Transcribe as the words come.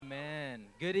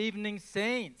Good evening,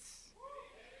 saints.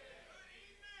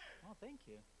 Oh, thank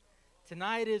you.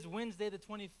 Tonight is Wednesday the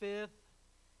 25th.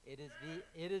 It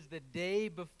is the day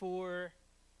before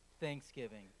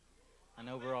Thanksgiving. I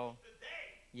know we're all...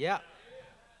 Yeah.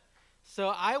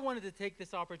 So I wanted to take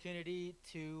this opportunity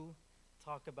to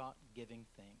talk about giving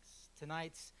thanks.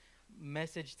 Tonight's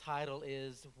message title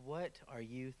is, What Are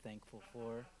You Thankful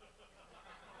For?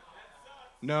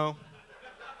 No.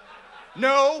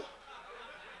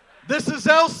 This is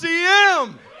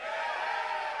LCM.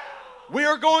 We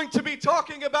are going to be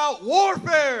talking about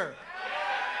warfare.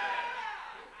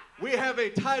 We have a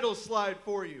title slide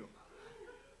for you.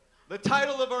 The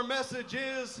title of our message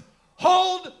is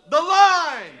Hold the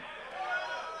Line.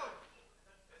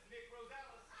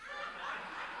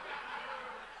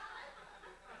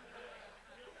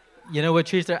 You know what,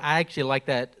 Treaster? I actually like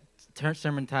that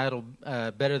sermon title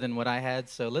better than what I had,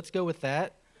 so let's go with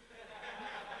that.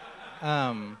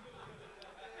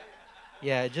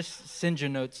 Yeah, just send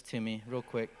your notes to me real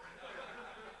quick.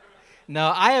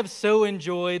 No, I have so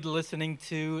enjoyed listening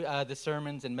to the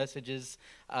sermons and messages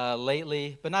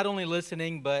lately, but not only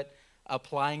listening, but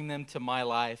applying them to my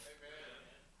life.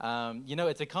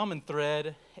 It's a common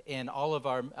thread in all of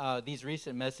our these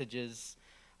recent messages,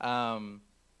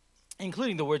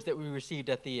 including the words that we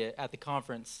received at the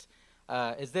conference,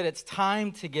 is that it's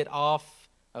time to get off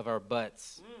of our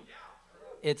butts.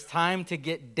 It's time to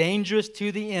get dangerous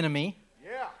to the enemy.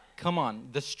 Yeah. Come on,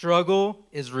 the struggle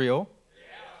is real. Yeah.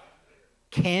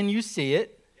 Can you see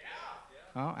it?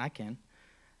 Yeah. Oh, I can.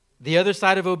 The other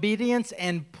side of obedience,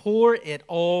 and pour it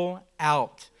all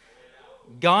out.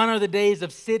 Gone are the days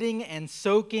of sitting and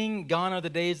soaking. Gone are the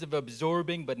days of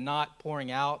absorbing but not pouring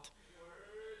out.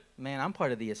 Man, I'm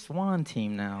part of the Swan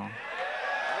team now.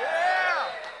 Yeah.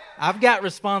 I've got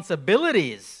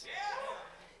responsibilities.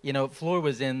 You know, Floor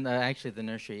was in actually the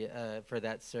nursery for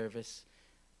that service,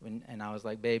 and I was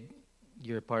like, babe,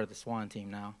 you're a part of the Swan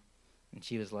team now. And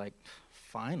she was like,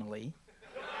 finally.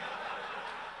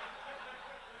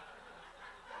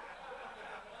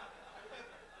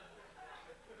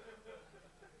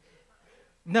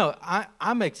 No,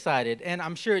 I'm excited, and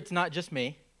I'm sure it's not just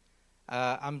me.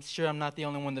 I'm sure I'm not the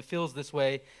only one that feels this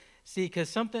way. See, because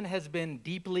something has been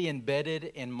deeply embedded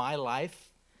in my life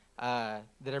that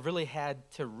I've really had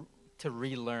to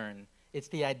relearn. It's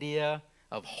the idea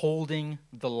of holding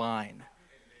the line.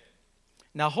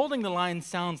 Now, holding the line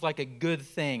sounds like a good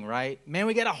thing, right? Man,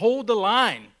 we got to hold the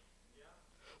line.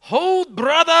 Hold,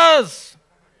 brothers!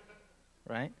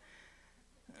 Right?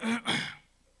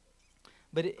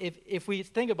 But if we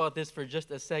think about this for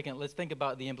just a second, let's think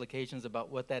about the implications about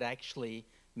what that actually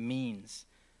means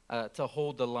to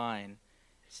hold the line.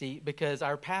 See, because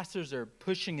our pastors are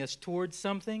pushing us towards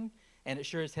something, and it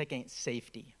sure as heck ain't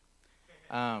safety.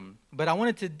 But I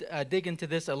wanted to dig into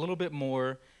this a little bit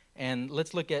more, and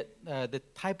let's look at the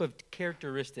type of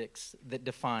characteristics that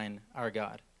define our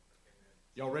God.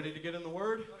 Y'all ready to get in the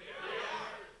Word? Yeah.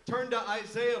 Turn to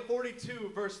Isaiah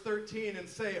 42, verse 13, and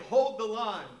say, hold the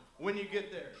line when you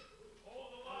get there.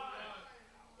 Hold the line.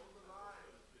 Hold the line.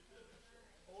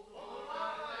 Hold the line.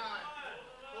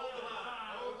 Hold the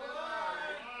line. Hold the line.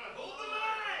 Hold the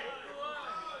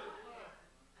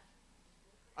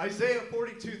line. Isaiah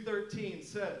 42:13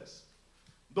 says,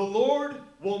 the Lord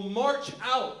will march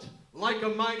out like a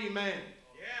mighty man.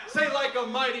 Yeah. Say, like a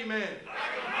mighty man.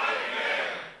 Like a mighty man.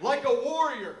 Like a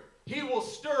warrior, he will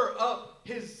stir up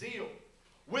his zeal.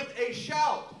 With a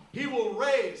shout, he will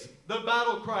raise the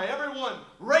battle cry. Everyone,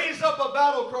 raise up a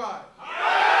battle cry.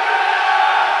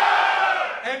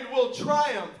 Yeah! And will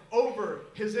triumph over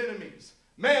his enemies.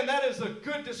 Man, that is a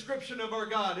good description of our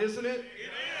God, isn't it? It is.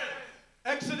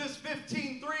 Exodus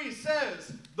 15:3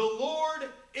 says, the Lord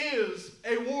is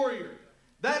a warrior.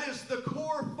 That is the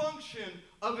core function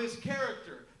of his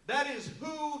character. That is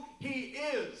who he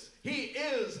is. He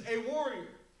is a warrior.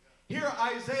 Here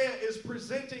Isaiah is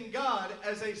presenting God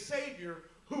as a Savior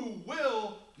who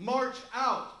will march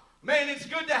out. Man, it's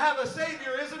good to have a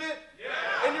Savior, isn't it?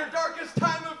 Yeah. In your darkest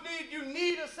time of need, you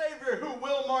need a Savior who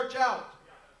will march out.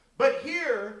 But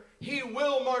here, he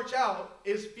will march out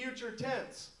is future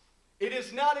tense. It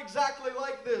is not exactly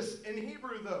like this in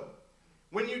Hebrew, though.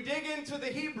 When you dig into the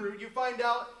Hebrew, you find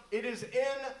out it is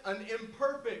in an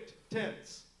imperfect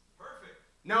tense. Perfect.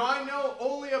 Now, I know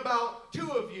only about 2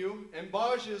 of you, and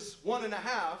Baj is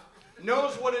 1.5,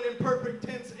 knows what an imperfect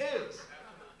tense is.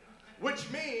 Which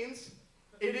means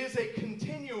it is a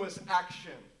continuous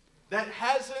action that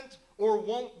hasn't or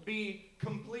won't be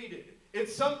completed.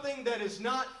 It's something that is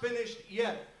not finished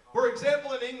yet. For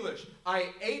example, in English,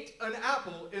 I ate an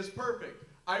apple is perfect.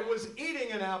 I was eating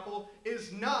an apple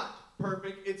is not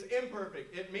perfect, it's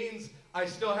imperfect. It means I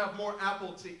still have more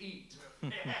apple to eat.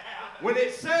 When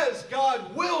it says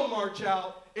God will march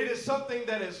out, it is something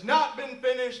that has not been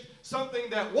finished, something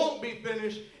that won't be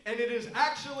finished, and it is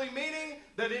actually meaning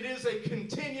that it is a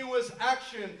continuous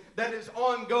action that is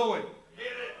ongoing.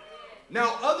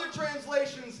 Now, other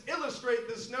translations illustrate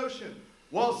this notion.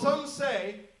 While some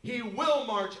say he will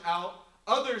march out,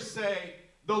 others say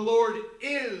the Lord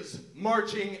is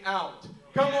marching out.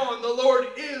 Come on, the Lord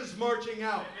is marching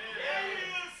out.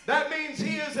 That means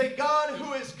he is a God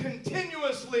who is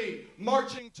continuously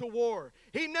marching to war.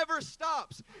 He never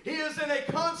stops. He is in a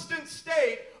constant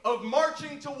state of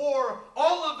marching to war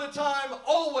all of the time,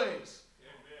 always.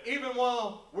 Even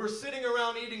while we're sitting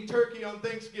around eating turkey on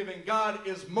Thanksgiving, God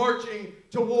is marching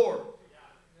to war.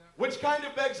 Which kind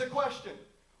of begs a question.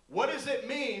 What does it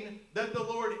mean that the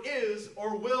Lord is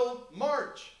or will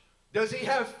march? Does he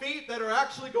have feet that are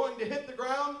actually going to hit the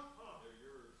ground?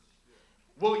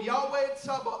 Will Yahweh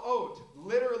Tsabaoth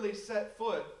literally set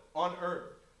foot on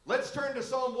earth? Let's turn to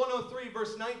Psalm 103,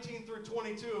 verse 19 through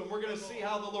 22, and we're going to see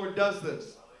how the Lord does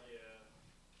this.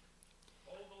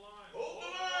 Hold the line. Hold the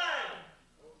line.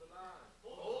 Hold the line.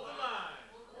 Hold the line.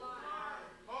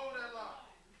 Hold that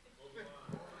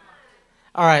line.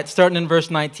 All right, starting in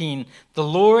verse 19. The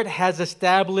Lord has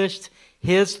established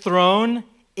his throne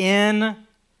in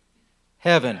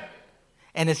heaven,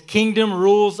 and his kingdom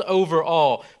rules over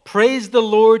all. Praise the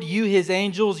Lord, you his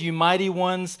angels, you mighty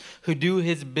ones who do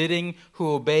his bidding,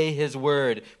 who obey his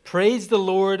word. Praise the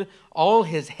Lord, all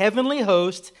his heavenly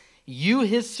host, you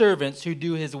his servants who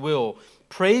do his will.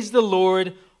 Praise the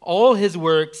Lord, all his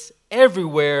works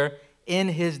everywhere in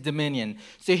his dominion.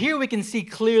 So here we can see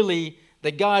clearly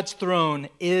that God's throne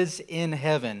is in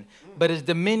heaven, but his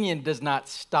dominion does not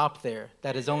stop there.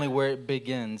 That is only where it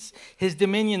begins. His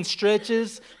dominion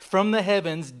stretches from the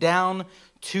heavens down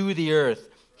to the earth.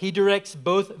 He directs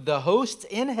both the hosts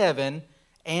in heaven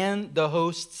and the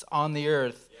hosts on the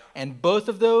earth. And both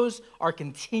of those are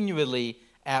continually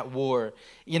at war.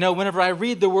 You know, whenever I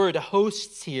read the word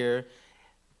hosts here,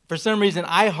 for some reason,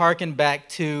 I hearken back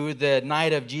to the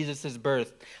night of Jesus'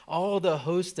 birth. All the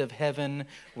hosts of heaven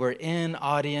were in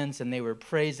audience and they were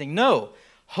praising. No,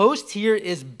 host here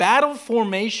is battle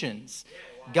formations.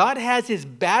 God has his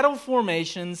battle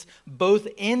formations both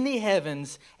in the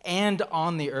heavens and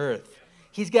on the earth.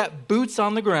 He's got boots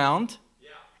on the ground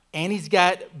and he's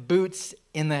got boots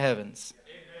in the heavens.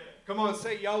 Come on,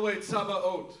 say Yahweh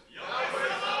Tsabaoth. Yahweh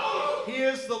Tsabaoth. He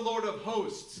is the Lord of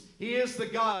hosts. He is the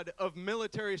God of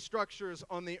military structures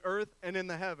on the earth and in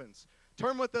the heavens.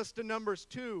 Turn with us to Numbers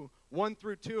 2, 1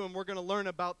 through 2, and we're going to learn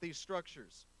about these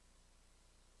structures.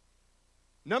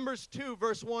 Numbers 2,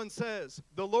 verse 1 says,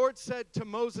 The Lord said to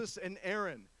Moses and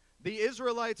Aaron, The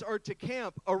Israelites are to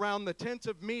camp around the tent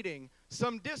of meeting,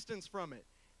 some distance from it,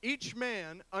 each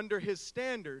man under his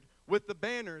standard with the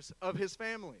banners of his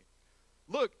family.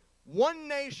 Look, one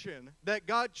nation that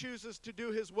God chooses to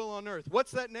do his will on earth.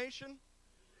 What's that nation?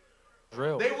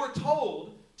 Israel. They were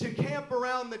told to camp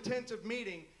around the tent of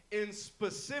meeting in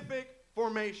specific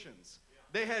formations.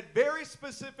 They had very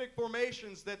specific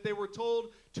formations that they were told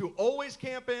to always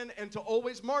camp in and to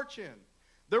always march in.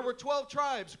 There were 12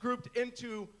 tribes grouped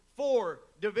into 4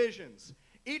 divisions.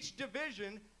 Each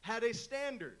division had a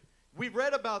standard. We've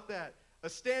read about that. A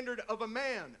standard of a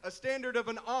man, a standard of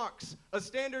an ox, a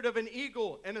standard of an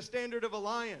eagle, and a standard of a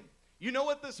lion. You know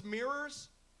what this mirrors?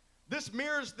 This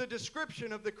mirrors the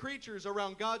description of the creatures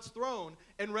around God's throne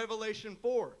in Revelation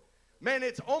 4. Man,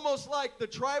 it's almost like the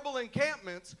tribal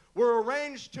encampments were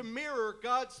arranged to mirror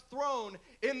God's throne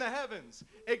in the heavens.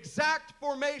 Exact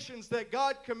formations that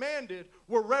God commanded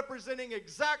were representing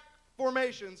exact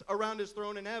formations around his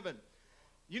throne in heaven.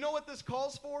 You know what this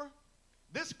calls for?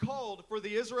 This called for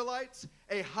the Israelites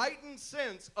a heightened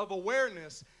sense of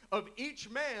awareness of each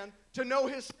man to know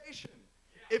his station.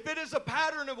 If it is a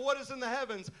pattern of what is in the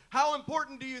heavens, how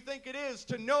important do you think it is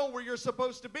to know where you're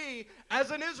supposed to be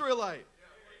as an Israelite?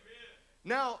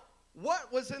 Now,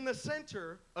 what was in the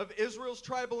center of Israel's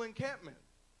tribal encampment?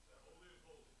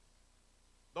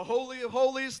 The Holy of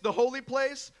Holies, the holy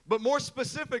place, but more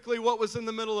specifically, what was in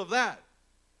the middle of that?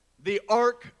 The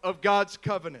Ark of God's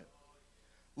covenant.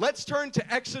 Let's turn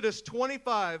to Exodus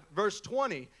 25, verse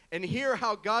 20, and hear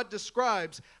how God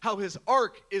describes how his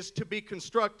ark is to be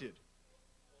constructed.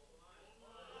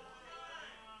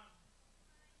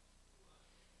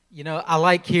 You know, I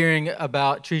like hearing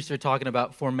about Treaster talking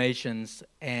about formations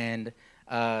and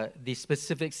the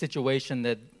specific situation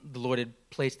that the Lord had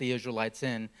placed the Israelites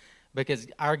in, because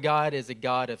our God is a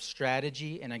God of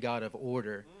strategy and a God of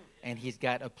order, and he's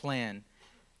got a plan.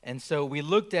 And so we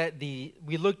looked at the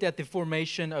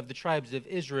formation of the tribes of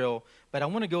Israel, but I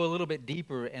want to go a little bit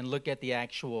deeper and look at the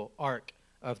actual Ark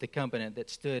of the Covenant that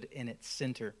stood in its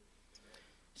center.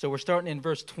 So we're starting in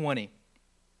verse 20,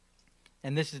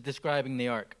 and this is describing the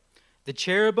Ark. The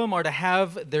cherubim are to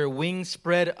have their wings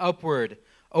spread upward,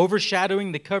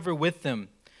 overshadowing the cover with them.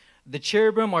 The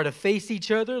cherubim are to face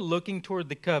each other, looking toward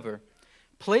the cover.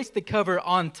 Place the cover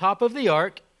on top of the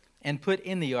Ark and put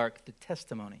in the Ark the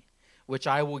testimony, which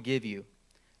I will give you.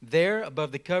 There,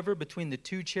 above the cover, between the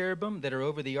two cherubim that are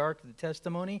over the Ark of the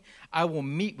testimony, I will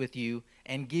meet with you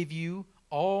and give you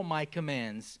all my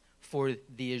commands for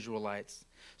the Israelites.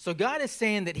 So God is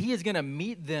saying that he is going to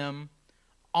meet them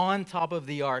on top of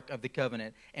the Ark of the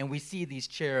Covenant. And we see these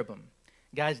cherubim.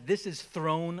 Guys, this is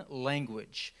throne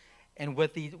language. And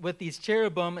with these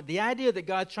cherubim, the idea that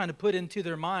God's trying to put into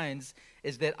their minds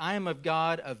is that I am a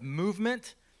God of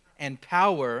movement and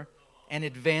power and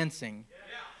advancing.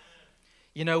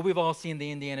 You know, we've all seen the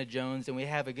Indiana Jones, and we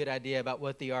have a good idea about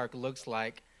what the Ark looks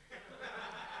like.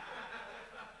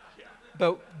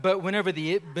 But whenever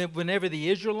the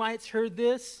Israelites heard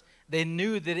this, they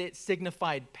knew that it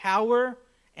signified power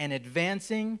and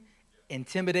advancing,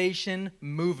 intimidation,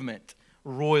 movement,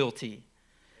 royalty.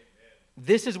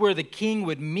 This is where the king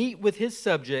would meet with his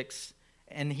subjects,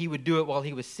 and he would do it while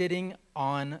he was sitting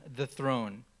on the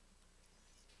throne.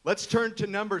 Let's turn to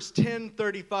Numbers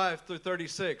 10:35 through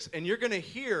 36, and you're going to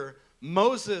hear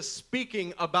Moses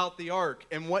speaking about the ark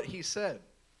and what he said.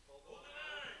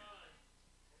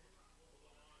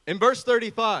 In verse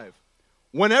 35,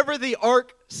 whenever the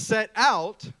ark set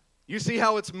out, you see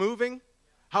how it's moving,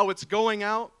 how it's going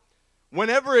out?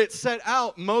 Whenever it set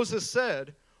out, Moses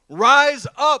said, "Rise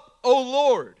up, O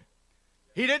Lord."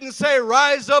 He didn't say,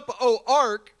 "Rise up, O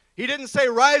ark." He didn't say,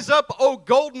 "Rise up, O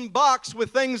golden box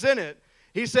with things in it."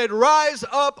 He said, "Rise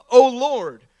up, O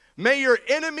Lord. May your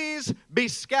enemies be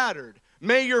scattered.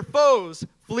 May your foes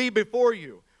flee before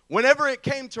you." Whenever it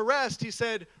came to rest, he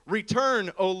said,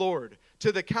 "Return, O Lord,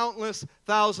 to the countless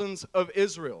thousands of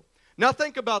Israel." Now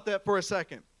think about that for a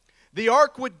second. The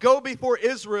ark would go before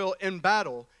Israel in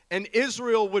battle, and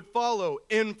Israel would follow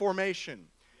in formation.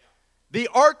 The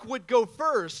ark would go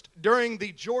first during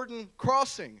the Jordan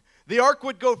crossing. The ark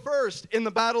would go first in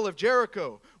the battle of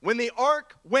Jericho. When the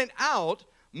ark went out,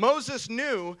 Moses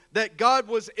knew that God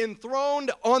was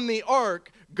enthroned on the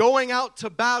ark, going out to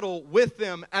battle with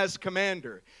them as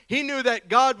commander. He knew that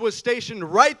God was stationed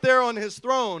right there on his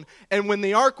throne, and when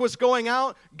the ark was going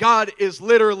out, God is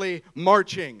literally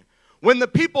marching. When the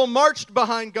people marched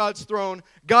behind God's throne,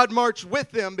 God marched with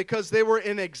them because they were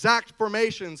in exact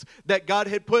formations that God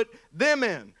had put them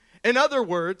in. In other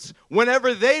words,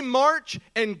 whenever they march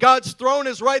and God's throne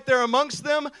is right there amongst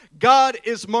them, God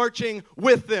is marching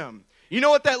with them. You know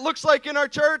what that looks like in our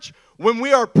church? When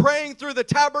we are praying through the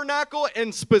tabernacle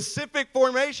in specific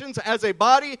formations as a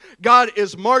body, God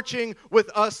is marching with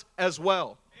us as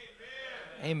well.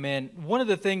 Amen. One of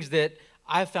the things that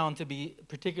I found to be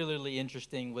particularly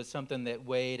interesting was something that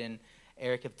Wade and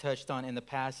Eric have touched on in the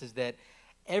past, is that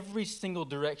every single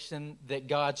direction that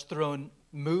God's throne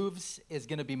moves is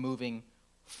going to be moving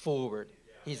forward.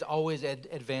 He's always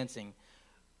advancing.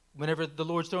 Whenever the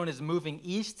Lord's throne is moving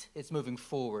east, it's moving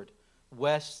forward.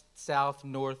 West, south,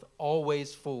 north,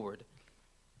 always forward.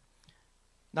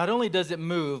 Not only does it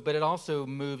move, but it also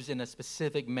moves in a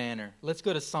specific manner. Let's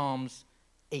go to Psalms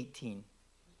 18.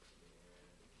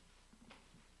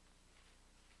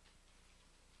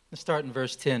 Let's start in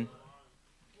verse 10.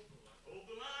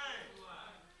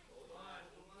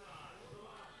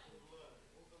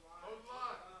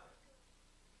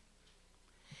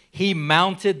 He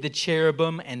mounted the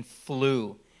cherubim and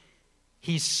flew.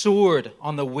 He soared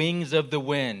on the wings of the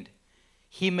wind.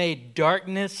 He made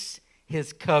darkness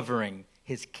his covering,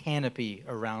 his canopy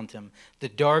around him, the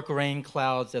dark rain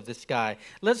clouds of the sky.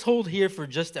 Let's hold here for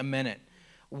just a minute.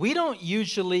 We don't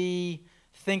usually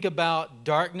think about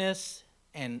darkness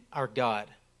and our God.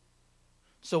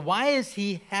 So why is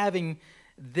he having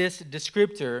this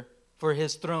descriptor for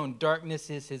his throne? Darkness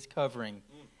is his covering.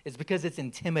 It's because it's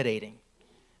intimidating.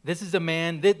 This is a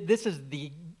man, this is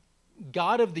the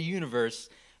God of the universe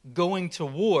going to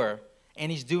war,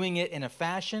 and he's doing it in a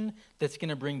fashion that's going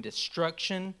to bring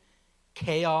destruction,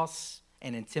 chaos,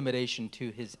 and intimidation to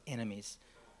his enemies.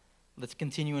 Let's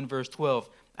continue in verse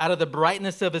 12. Out of the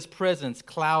brightness of his presence,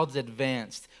 clouds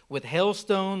advanced with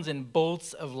hailstones and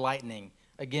bolts of lightning.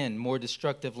 Again, more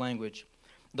destructive language.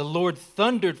 The Lord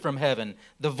thundered from heaven.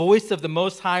 The voice of the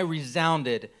Most High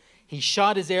resounded. He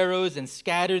shot his arrows and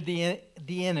scattered the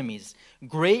enemies.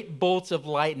 Great bolts of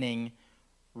lightning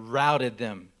routed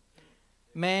them.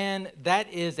 Man,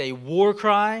 that is a war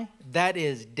cry. That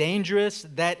is dangerous.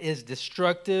 That is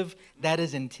destructive. That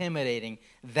is intimidating.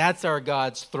 That's our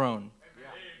God's throne.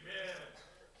 Amen.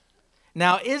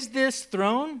 Now, is this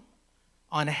throne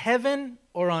on heaven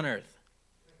or on earth?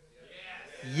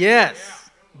 Yes.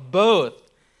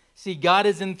 Both. See, God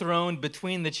is enthroned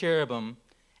between the cherubim,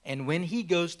 and when he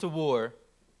goes to war,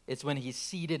 it's when he's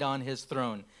seated on his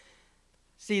throne.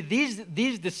 See, these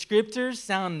descriptors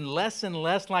sound less and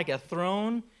less like a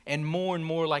throne and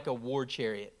more like a war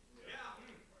chariot.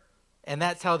 And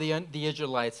that's how the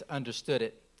Israelites understood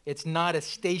it. It's not a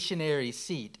stationary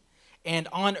seat. And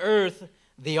on earth,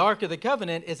 the Ark of the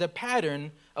Covenant is a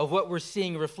pattern of what we're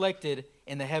seeing reflected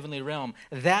in the heavenly realm.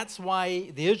 That's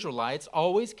why the Israelites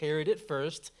always carried it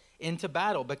first into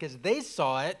battle, because they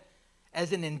saw it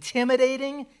as an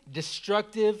intimidating,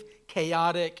 destructive,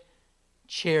 chaotic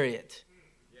chariot.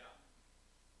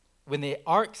 When the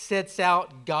ark sets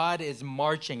out, God is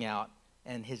marching out,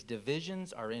 and his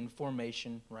divisions are in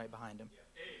formation right behind him.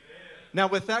 Now,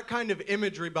 with that kind of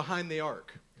imagery behind the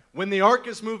ark, when the ark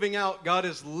is moving out, God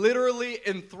is literally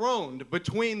enthroned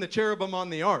between the cherubim on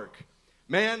the ark.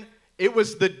 Man, it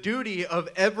was the duty of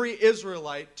every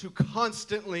Israelite to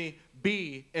constantly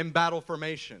be in battle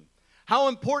formation. How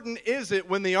important is it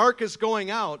when the ark is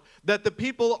going out that the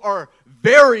people are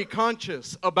very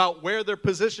conscious about where their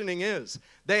positioning is?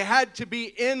 They had to be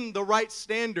in the right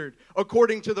standard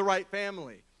according to the right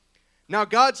family. Now,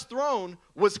 God's throne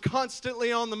was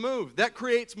constantly on the move. That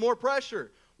creates more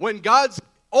pressure. When God's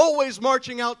always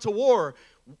marching out to war,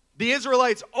 the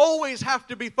Israelites always have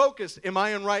to be focused. Am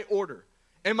I in right order?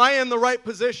 Am I in the right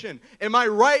position? Am I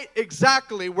right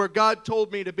exactly where God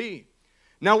told me to be?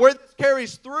 Now, where this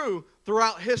carries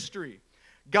throughout history,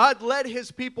 God led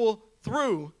his people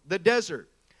through the desert.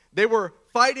 They were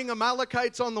fighting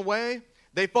Amalekites on the way.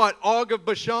 They fought Og of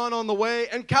Bashan on the way,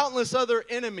 and countless other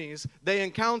enemies they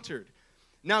encountered.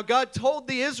 Now, God told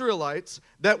the Israelites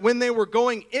that when they were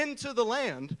going into the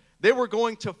land, they were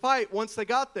going to fight once they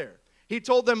got there. He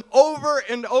told them over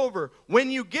and over, when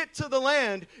you get to the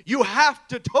land, you have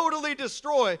to totally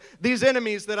destroy these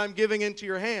enemies that I'm giving into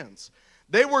your hands.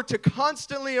 They were to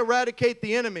constantly eradicate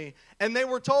the enemy, and they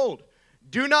were told,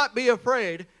 do not be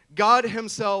afraid, God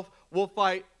himself will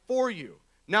fight for you.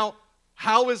 Now,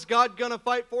 how is God going to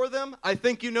fight for them? I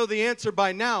think you know the answer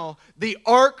by now. The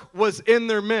ark was in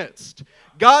their midst.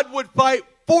 God would fight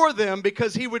for them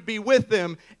because he would be with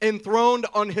them, enthroned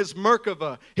on his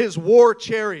Merkava, his war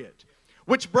chariot.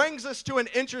 Which brings us to an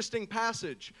interesting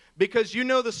passage, because you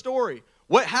know the story.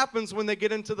 What happens when they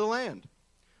get into the land?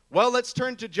 Well, let's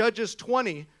turn to Judges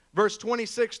 20, verse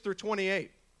 26 through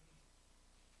 28.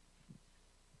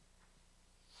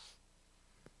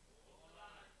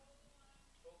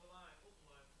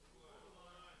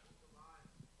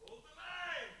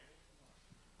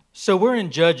 So we're in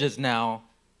Judges now.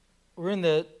 We're in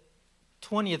the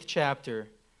 20th chapter.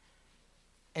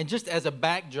 And just as a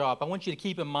backdrop, I want you to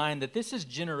keep in mind that this is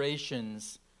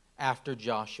generations after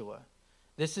Joshua.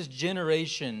 This is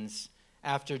generations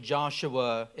after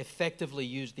Joshua effectively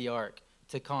used the ark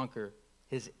to conquer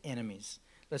his enemies.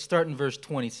 Let's start in verse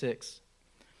 26.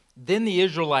 Then the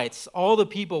Israelites, all the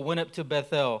people, went up to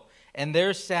Bethel, and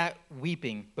there sat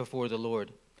weeping before the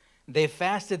Lord. They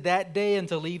fasted that day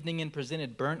until evening and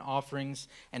presented burnt offerings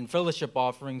and fellowship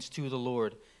offerings to the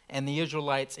Lord. And the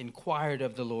Israelites inquired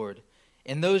of the Lord.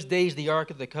 In those days the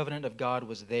ark of the covenant of God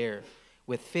was there,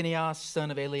 with Phinehas, son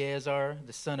of Eleazar,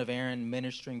 the son of Aaron,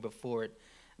 ministering before it.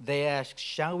 They asked,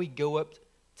 shall we go up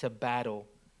to battle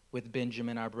with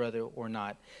Benjamin, our brother, or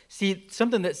not? See,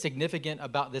 something that's significant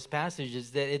about this passage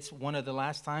is that it's one of the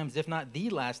last times, if not the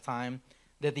last time,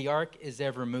 that the ark is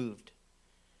ever moved.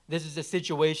 This is a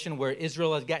situation where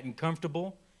Israel has gotten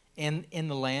comfortable in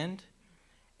the land,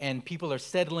 and people are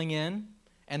settling in,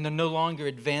 and they're no longer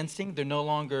advancing. They're no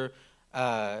longer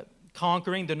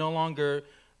conquering. They're no longer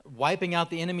wiping out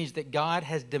the enemies that God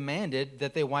has demanded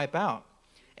that they wipe out.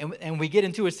 And we get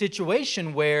into a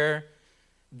situation where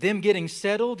them getting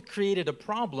settled created a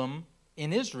problem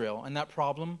in Israel, and that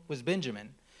problem was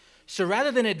Benjamin. So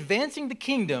rather than advancing the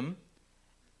kingdom,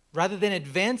 rather than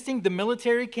advancing the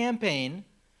military campaign,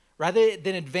 rather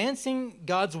than advancing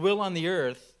God's will on the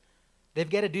earth, they've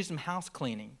got to do some house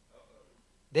cleaning.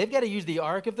 They've got to use the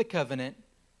Ark of the Covenant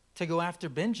to go after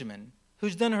Benjamin,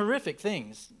 who's done horrific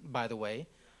things, by the way.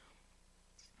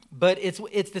 But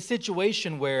it's the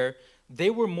situation where they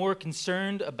were more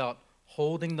concerned about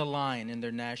holding the line in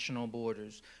their national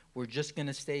borders. We're just going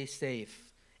to stay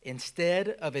safe, instead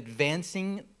of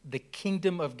advancing the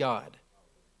kingdom of God.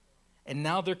 And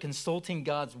now they're consulting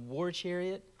God's war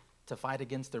chariot to fight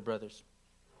against their brothers.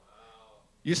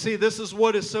 You see, this is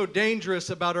what is so dangerous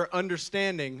about our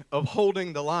understanding of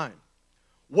holding the line.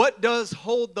 What does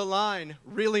hold the line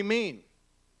really mean?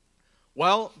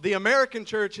 Well, the American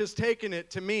church has taken it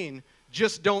to mean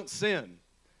just don't sin.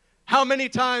 How many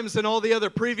times in all the other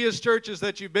previous churches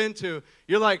that you've been to,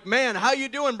 you're like, man, how you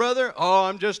doing, brother? Oh,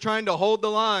 I'm just trying to hold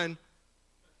the line.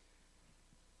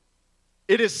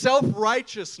 It is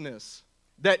self-righteousness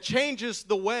that changes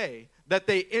the way that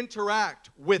they interact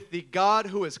with the God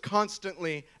who is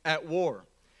constantly at war.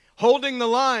 Holding the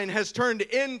line has turned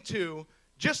into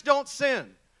just don't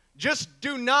sin. Just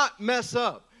do not mess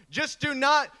up. Just do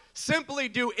not simply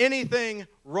do anything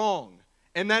wrong.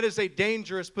 And that is a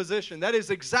dangerous position. That is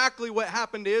exactly what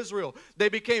happened to Israel. They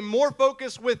became more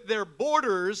focused with their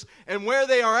borders and where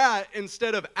they are at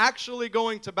instead of actually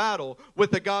going to battle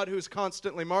with a God who's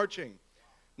constantly marching.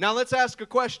 Now let's ask a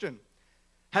question.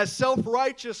 Has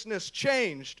self-righteousness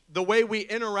changed the way we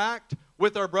interact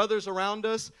with our brothers around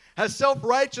us? Has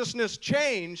self-righteousness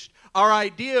changed our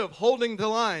idea of holding the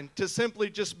line to simply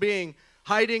just being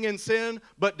hiding in sin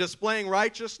but displaying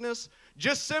righteousness?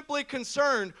 Just simply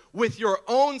concerned with your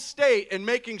own state and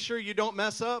making sure you don't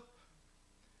mess up?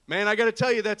 Man, I got to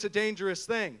tell you, that's a dangerous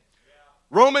thing.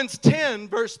 Romans 10,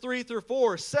 verse 3 through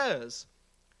 4 says,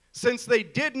 since they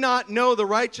did not know the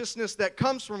righteousness that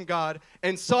comes from God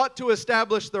and sought to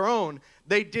establish their own,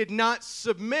 they did not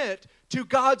submit to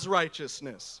God's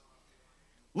righteousness.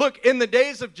 Look, in the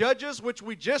days of Judges, which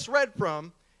we just read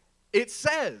from, it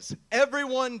says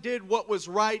everyone did what was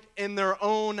right in their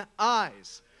own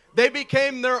eyes. They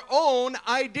became their own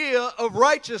idea of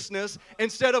righteousness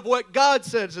instead of what God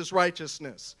says is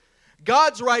righteousness.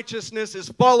 God's righteousness is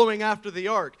following after the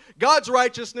ark. God's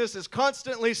righteousness is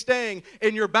constantly staying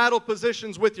in your battle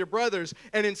positions with your brothers,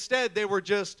 and instead they were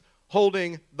just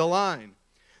holding the line.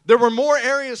 There were more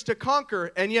areas to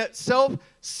conquer, and yet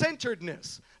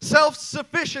self-centeredness,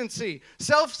 self-sufficiency,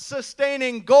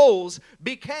 self-sustaining goals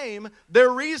became their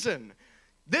reason.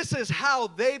 This is how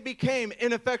they became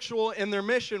ineffectual in their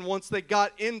mission once they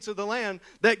got into the land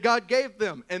that God gave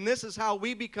them. And this is how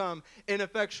we become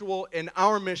ineffectual in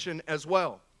our mission as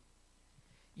well.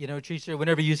 You know, Treaster,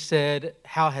 whenever you said,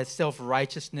 how has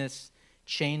self-righteousness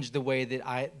changed the way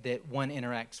that one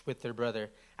interacts with their brother,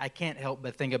 I can't help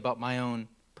but think about my own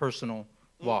personal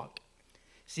walk.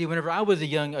 See, whenever I was a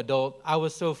young adult, I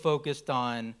was so focused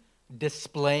on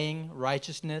displaying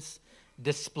righteousness,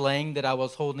 displaying that I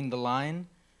was holding the line,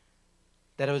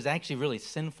 that it was actually really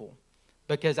sinful,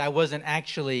 because I wasn't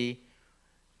actually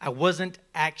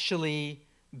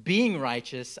being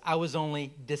righteous. I was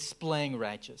only displaying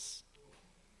righteous.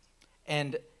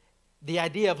 And the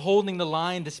idea of holding the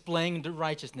line, displaying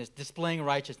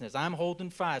righteousness, I'm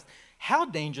holding fast. How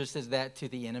dangerous is that to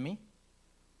the enemy?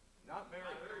 Not very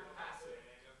passive.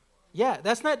 Yeah,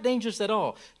 that's not dangerous at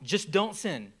all. Just don't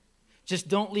sin. Just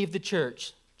don't leave the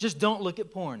church. Just don't look at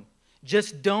porn.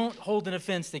 Just don't hold an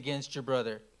offense against your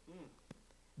brother.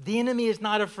 The enemy is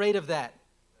not afraid of that.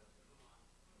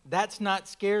 That's not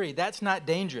scary. That's not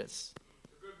dangerous.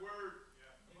 It's a good word.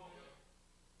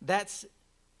 That's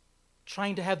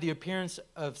trying to have the appearance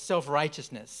of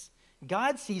self-righteousness.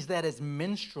 God sees that as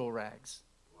minstrel rags.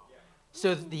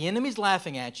 So the enemy's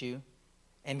laughing at you,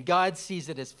 and God sees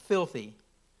it as filthy.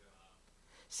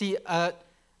 See, a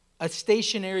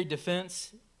stationary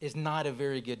defense is not a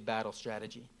very good battle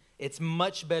strategy. It's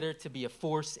much better to be a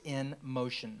force in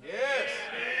motion. Yes.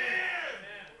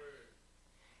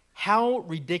 How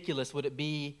ridiculous would it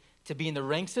be to be in the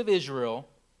ranks of Israel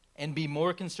and be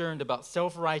more concerned about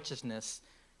self-righteousness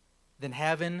than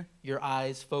having your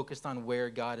eyes focused on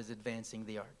where God is advancing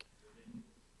the ark?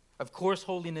 Of course,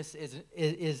 holiness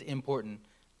is important.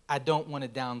 I don't want to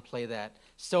downplay that.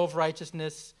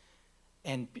 Self-righteousness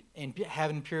and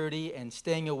having purity and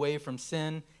staying away from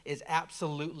sin is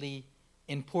absolutely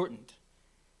important.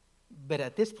 But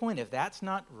at this point, if that's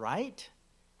not right,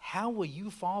 how will you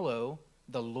follow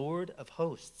the Lord of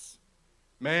hosts?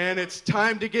 Man, it's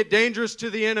time to get dangerous to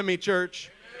the enemy, church.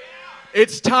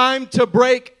 It's time to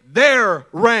break their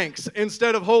ranks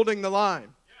instead of holding the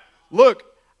line. Look,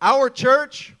 our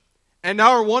church and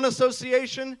our one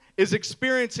association is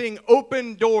experiencing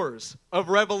open doors of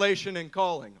revelation and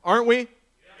calling, aren't we?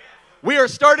 We are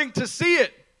starting to see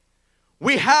it.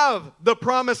 We have the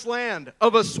promised land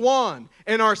of a swan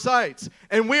in our sights,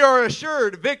 and we are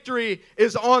assured victory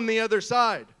is on the other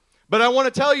side. But I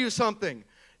want to tell you something.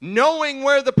 Knowing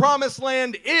where the promised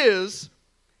land is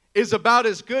about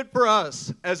as good for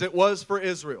us as it was for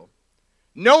Israel.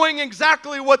 Knowing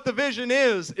exactly what the vision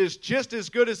is just as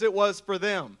good as it was for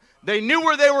them. They knew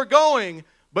where they were going,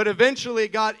 but eventually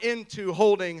got into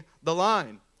holding the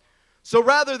line. So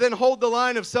rather than hold the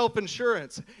line of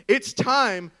self-insurance, it's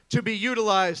time to be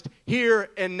utilized here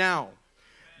and now.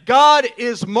 God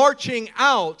is marching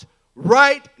out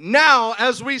right now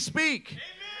as we speak. Amen.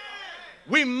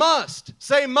 We must,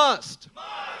 say must,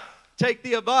 take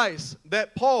the advice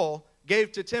that Paul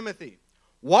gave to Timothy.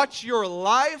 Watch your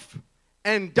life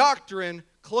and doctrine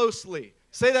closely.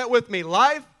 Say that with me.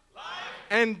 Life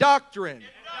and doctrine.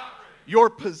 Your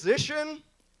position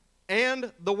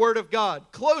and the Word of God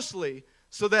closely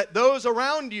so that those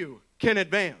around you can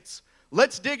advance.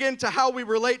 Let's dig into how we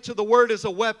relate to the Word as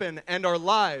a weapon and our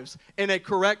lives in a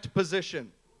correct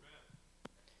position.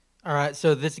 All right,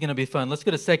 so this is going to be fun. Let's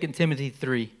go to 2 Timothy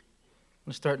 3.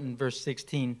 We'll start in verse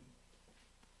 16.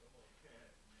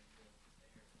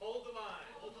 Hold the line.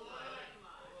 Hold the line.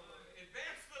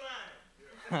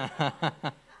 Advance the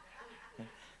line.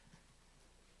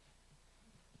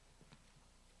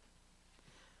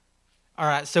 All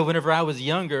right, so whenever I was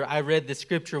younger, I read the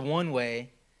scripture one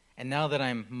way, and now that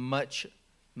I'm much,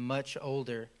 much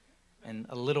older and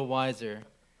a little wiser,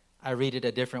 I read it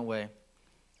a different way.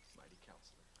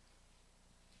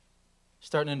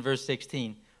 Starting in verse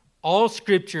 16. All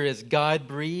scripture is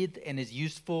God-breathed and is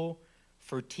useful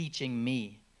for teaching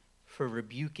me, for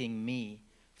rebuking me,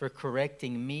 for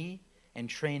correcting me, and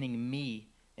training me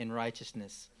in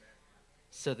righteousness,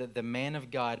 so that the man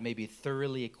of God may be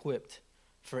thoroughly equipped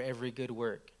for every good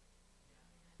work.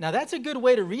 Now that's a good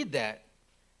way to read that,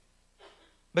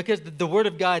 because the Word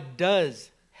of God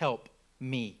does help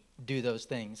me do those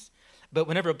things. But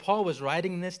whenever Paul was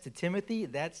writing this to Timothy,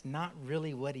 that's not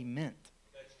really what he meant.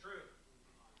 That's true.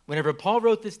 Whenever Paul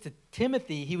wrote this to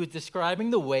Timothy, he was describing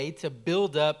the way to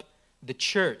build up the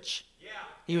church. Yeah.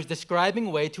 He was describing a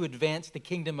way to advance the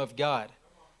kingdom of God.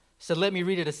 So let me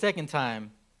read it a second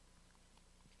time.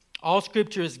 All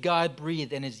scripture is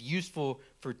God-breathed and is useful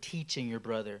for teaching your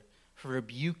brother, for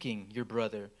rebuking your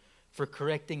brother, for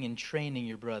correcting and training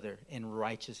your brother in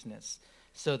righteousness,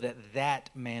 so that that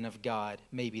man of God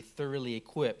may be thoroughly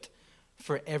equipped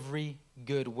for every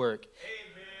good work.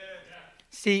 Amen.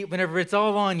 See, whenever it's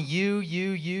all on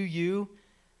you're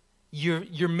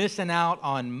missing out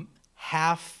on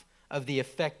half of the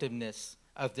effectiveness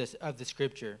of the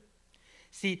scripture.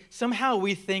 See, somehow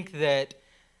we think that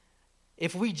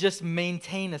if we just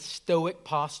maintain a stoic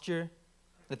posture,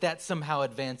 that's somehow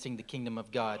advancing the kingdom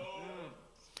of God.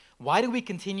 Why do we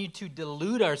continue to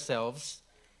delude ourselves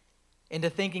into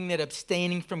thinking that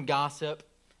abstaining from gossip,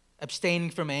 abstaining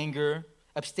from anger,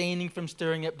 abstaining from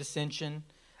stirring up dissension,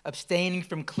 abstaining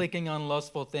from clicking on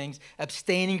lustful things,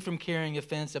 abstaining from carrying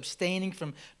offense, abstaining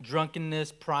from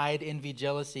drunkenness, pride, envy,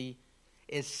 jealousy,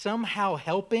 is somehow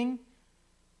helping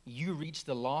you reach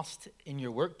the lost in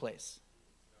your workplace?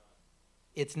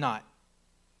 It's not.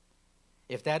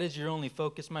 If that is your only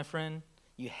focus, my friend,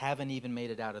 you haven't even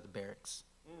made it out of the barracks.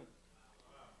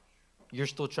 You're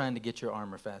still trying to get your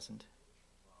armor fastened.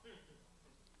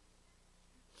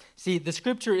 See, the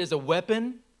scripture is a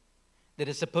weapon that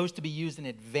is supposed to be used in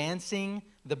advancing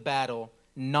the battle,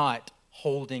 not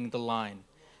holding the line.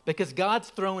 Because God's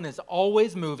throne is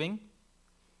always moving.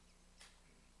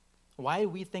 Why do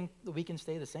we think that we can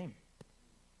stay the same?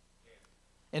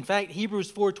 In fact,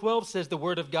 Hebrews 4:12 says the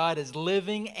Word of God is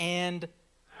living and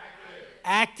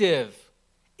active.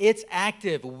 It's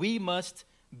active. We must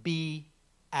be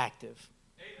active.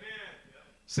 Amen.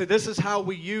 See, this is how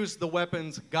we use the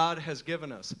weapons God has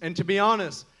given us. And to be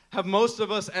honest, have most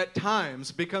of us at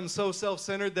times become so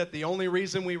self-centered that the only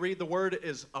reason we read the Word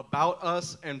is about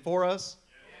us and for us?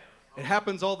 It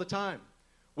happens all the time.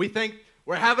 We think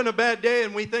we're having a bad day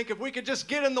and we think if we could just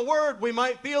get in the Word, we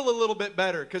might feel a little bit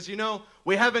better. Because,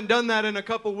 we haven't done that in a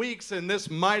couple weeks and this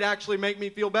might actually make me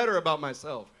feel better about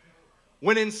myself.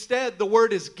 When instead the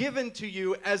Word is given to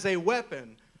you as a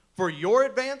weapon for your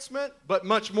advancement, but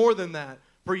much more than that,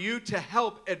 for you to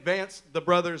help advance the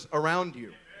brothers around you.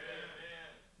 Amen.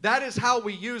 That is how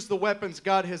we use the weapons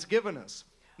God has given us.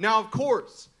 Now, of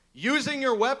course, using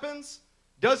your weapons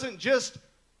doesn't just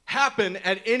happen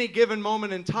at any given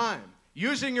moment in time.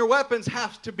 Using your weapons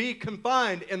has to be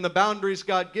confined in the boundaries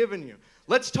God given you.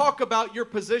 Let's talk about your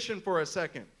position for a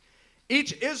second.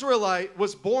 Each Israelite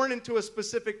was born into a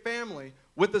specific family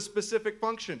with a specific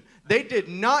function. They did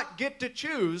not get to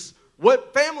choose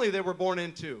what family they were born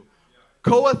into.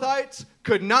 Kohathites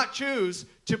could not choose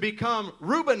to become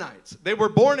Reubenites. They were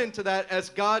born into that as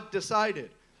God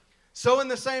decided. So in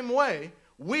the same way,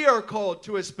 we are called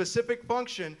to a specific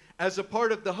function as a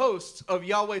part of the hosts of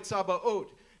Yahweh Tsabaoth.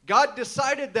 God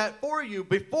decided that for you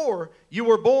before you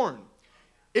were born.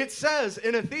 It says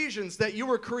in Ephesians that you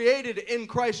were created in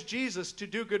Christ Jesus to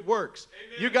do good works.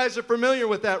 Amen. You guys are familiar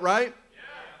with that, right? Yeah.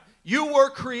 You were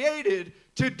created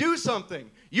to do something.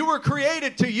 You were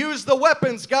created to use the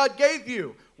weapons God gave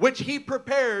you, which He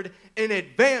prepared in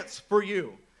advance for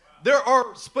you. There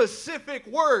are specific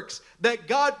works that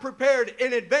God prepared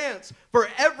in advance for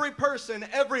every person,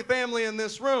 every family in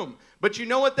this room. But you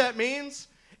know what that means?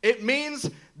 It means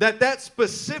that that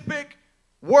specific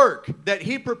work that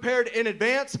He prepared in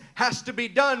advance has to be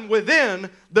done within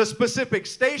the specific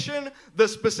station, the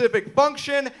specific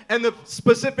function, and the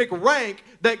specific rank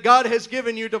that God has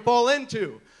given you to fall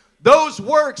into. Those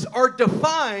works are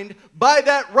defined by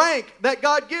that rank that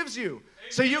God gives you.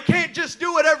 So you can't just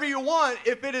do whatever you want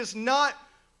if it is not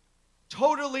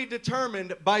totally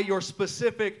determined by your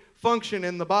specific function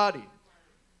in the body.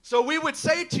 So we would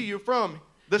say to you from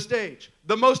the stage,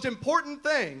 the most important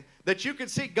thing that you can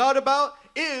seek God about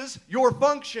is your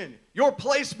function, your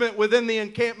placement within the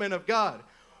encampment of God.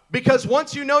 Because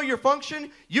once you know your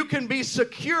function, you can be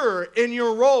secure in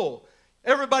your role.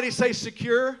 Everybody say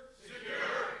secure.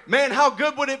 Man, how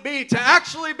good would it be to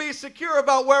actually be secure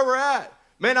about where we're at?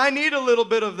 Man, I need a little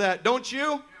bit of that, don't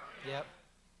you? Yep.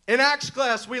 In Acts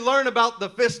class, we learn about the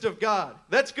fist of God.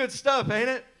 That's good stuff, ain't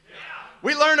it? Yeah.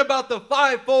 We learn about the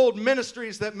fivefold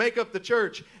ministries that make up the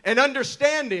church. And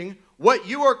understanding what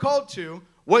you are called to,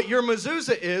 what your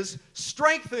mezuzah is,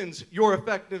 strengthens your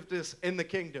effectiveness in the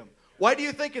kingdom. Why do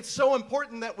you think it's so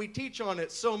important that we teach on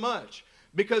it so much?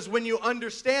 Because when you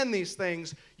understand these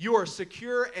things, you are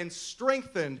secure and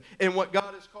strengthened in what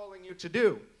God is calling you to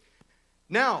do.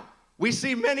 Now, we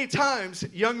see many times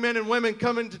young men and women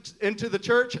come into the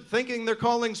church thinking their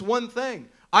calling's one thing.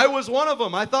 I was one of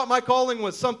them. I thought my calling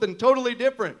was something totally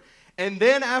different. And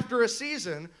then after a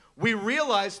season, we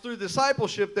realized through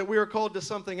discipleship that we are called to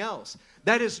something else.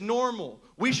 That is normal.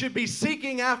 We should be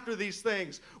seeking after these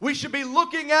things. We should be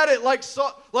looking at it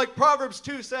like Proverbs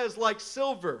 2 says, like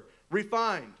silver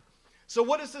refined. So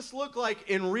what does this look like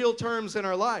in real terms in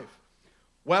our life?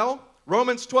 Well,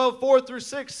 Romans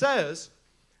 12:4-6 says,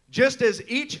 just as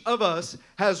each of us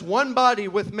has one body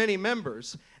with many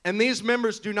members, and these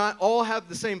members do not all have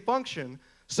the same function,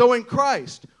 so in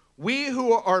Christ, we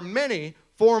who are many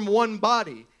form one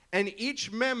body, and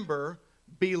each member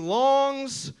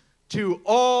belongs to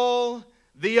all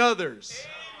the others.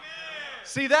 Amen.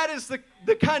 See, that is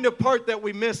the kind of part that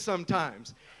we miss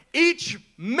sometimes. Each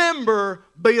member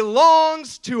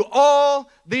belongs to all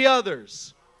the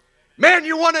others. Man,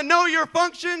 you want to know your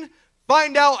function?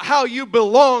 Find out how you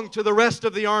belong to the rest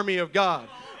of the army of God.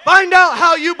 Find out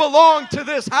how you belong to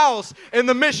this house and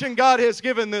the mission God has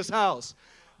given this house.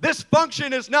 This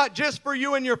function is not just for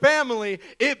you and your family.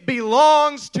 It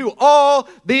belongs to all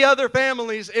the other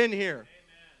families in here. Amen.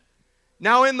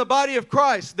 Now in the body of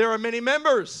Christ, there are many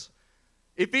members.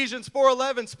 Ephesians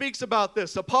 4:11 speaks about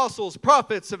this. Apostles,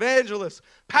 prophets, evangelists,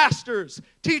 pastors,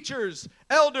 teachers,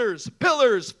 elders,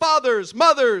 pillars, fathers,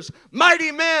 mothers,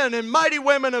 mighty men and mighty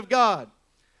women of God.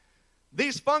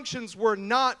 These functions were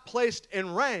not placed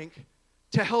in rank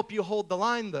to help you hold the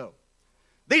line, though.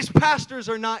 These pastors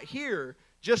are not here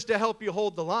just to help you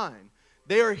hold the line.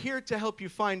 They are here to help you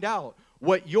find out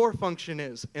what your function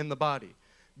is in the body.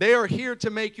 They are here to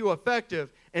make you effective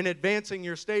in advancing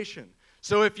your station.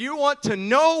 So if you want to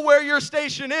know where your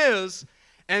station is,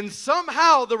 and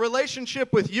somehow the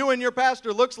relationship with you and your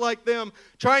pastor looks like them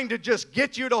trying to just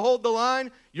get you to hold the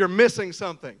line, you're missing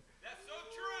something. That's so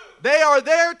true. They are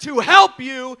there to help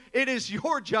you. It is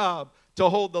your job to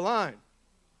hold the line.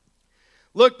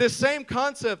 Look, this same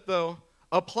concept, though,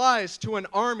 applies to an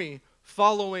army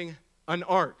following an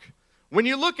arc. When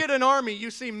you look at an army, you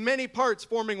see many parts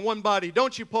forming one body,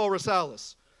 don't you, Paul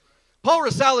Rosales? Paul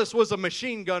Rosales was a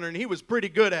machine gunner, and he was pretty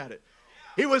good at it.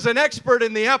 He was an expert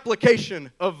in the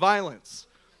application of violence.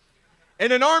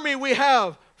 In an army, we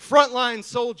have frontline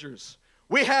soldiers.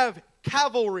 We have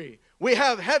cavalry. We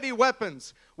have heavy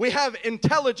weapons. We have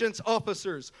intelligence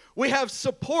officers. We have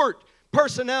support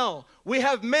personnel. We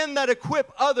have men that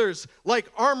equip others,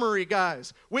 like armory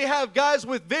guys. We have guys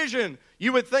with vision.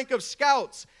 You would think of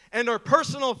scouts. And our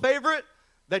personal favorite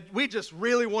that we just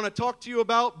really want to talk to you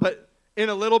about, but in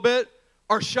a little bit,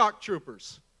 are shock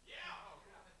troopers.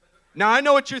 Now, I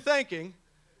know what you're thinking.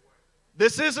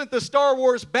 This isn't the Star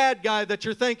Wars bad guy that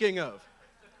you're thinking of.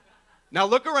 Now,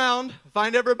 look around.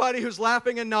 Find everybody who's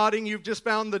laughing and nodding. You've just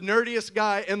found the nerdiest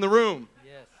guy in the room.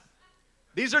 Yes.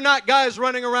 These are not guys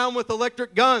running around with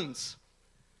electric guns.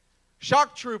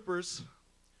 Shock troopers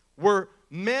were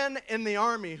men in the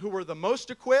army who were the most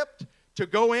equipped to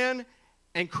go in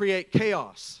and create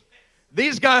chaos.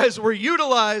 These guys were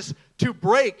utilized to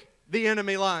break the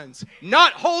enemy lines.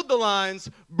 Not hold the lines,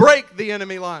 break the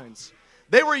enemy lines.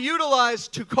 They were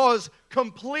utilized to cause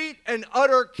complete and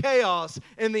utter chaos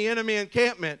in the enemy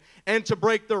encampment and to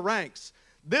break their ranks.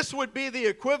 This would be the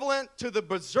equivalent to the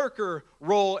berserker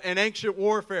role in ancient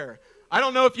warfare. I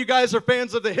don't know if you guys are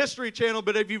fans of the History Channel,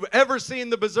 but if you've ever seen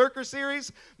the Berserker series,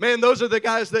 man, those are the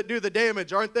guys that do the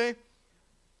damage, aren't they?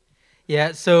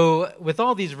 Yeah, so with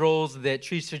all these roles that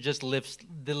Treaster just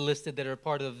listed that are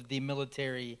part of the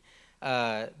military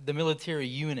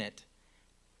unit,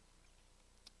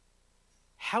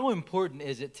 how important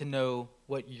is it to know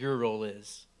what your role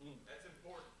is? That's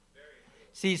important. Very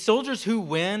important. See, soldiers who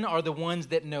win are the ones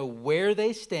that know where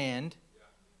they stand,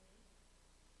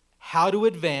 how to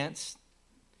advance,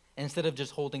 instead of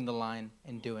just holding the line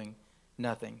and doing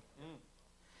nothing.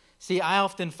 See, I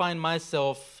often find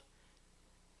myself,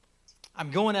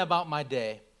 I'm going about my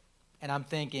day, and I'm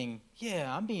thinking,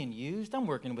 yeah, I'm being used. I'm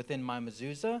working within my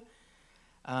mezuzah.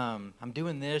 I'm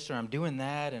doing this or I'm doing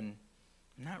that, and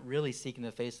I'm not really seeking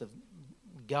the face of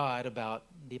God about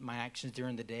my actions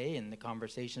during the day and the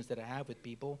conversations that I have with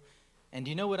people. And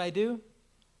do you know what I do?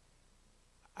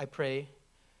 I pray,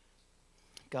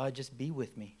 God, just be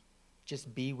with me.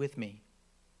 Just be with me.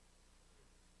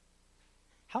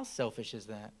 How selfish is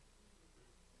that?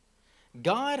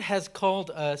 God has called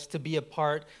us to be a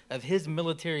part of his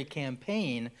military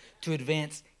campaign to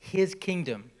advance his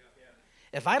kingdom.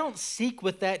 If I don't seek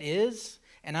what that is,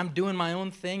 and I'm doing my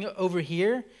own thing over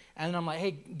here, and I'm like,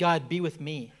 hey, God, be with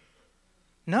me.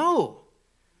 No.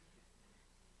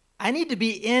 I need to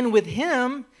be in with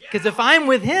him, because if I'm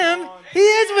with him, he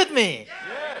is with me.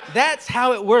 That's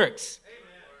how it works.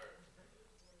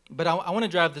 But I want to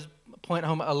drive this point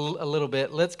home a little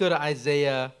bit. Let's go to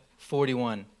Isaiah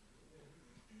 41.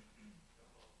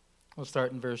 We'll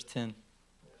start in verse 10.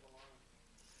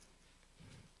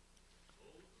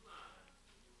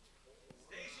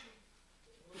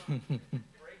 Break the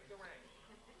rank.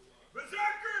 Berserker!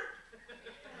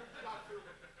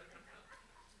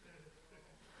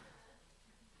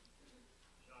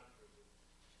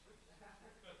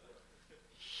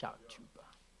 Shock trooper.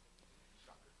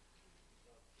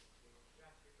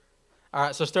 All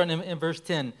right, so starting in verse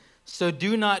 10. So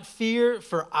do not fear,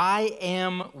 for I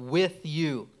am with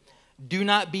you. Do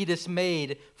not be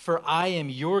dismayed, for I am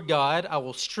your God. I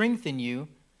will strengthen you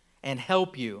and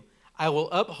help you. I will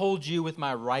uphold you with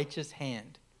my righteous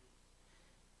hand.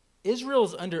 Israel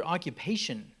is under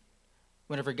occupation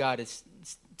whenever God is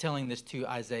telling this to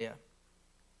Isaiah.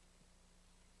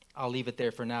 I'll leave it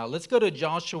there for now. Let's go to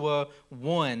Joshua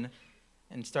 1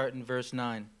 and start in verse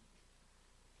 9.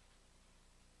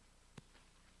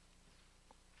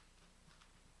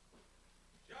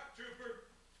 Shock trooper!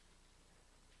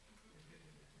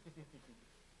 Shock trooper!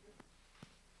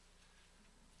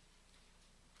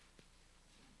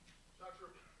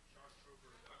 Shock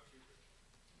trooper! Shock trooper!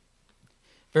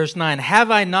 Verse 9,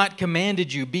 have I not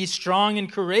commanded you, be strong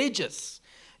and courageous.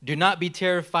 Do not be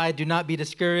terrified, do not be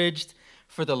discouraged,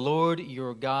 for the Lord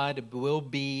your God will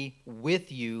be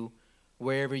with you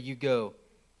wherever you go.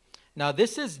 Now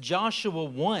this is Joshua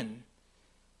 1.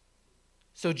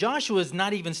 So Joshua has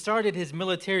not even started his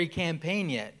military campaign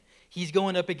yet. He's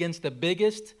going up against the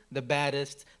biggest, the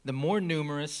baddest, the more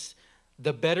numerous,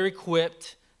 the better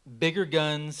equipped, bigger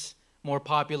guns, more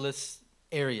populous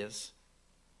areas.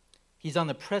 He's on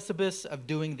the precipice of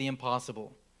doing the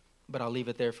impossible. But I'll leave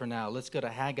it there for now. Let's go to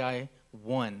Haggai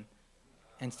 1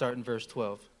 and start in verse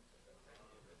 12.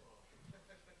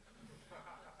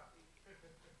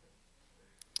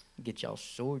 Get y'all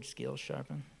sword skills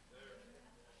sharpened.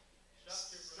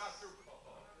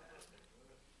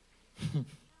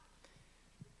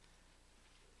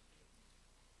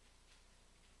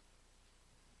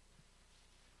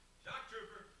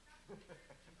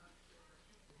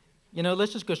 You know,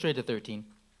 let's just go straight to 13.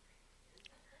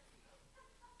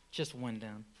 Just one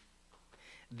down.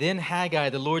 Then Haggai,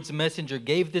 the Lord's messenger,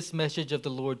 gave this message of the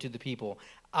Lord to the people.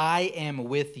 I am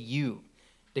with you,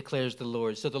 declares the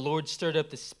Lord. So the Lord stirred up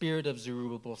the spirit of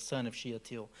Zerubbabel, son of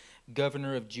Shealtiel,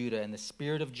 governor of Judah, and the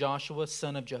spirit of Joshua,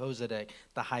 son of Jehozadak,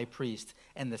 the high priest,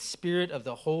 and the spirit of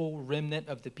the whole remnant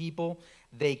of the people.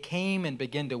 They came and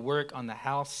began to work on the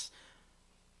house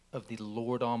of the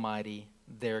Lord Almighty,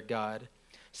 their God.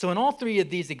 So in all three of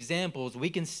these examples, we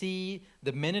can see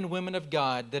the men and women of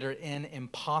God that are in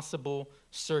impossible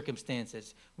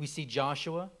circumstances. We see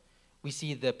Joshua, we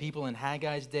see the people in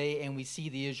Haggai's day, and we see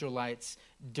the Israelites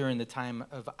during the time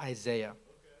of Isaiah.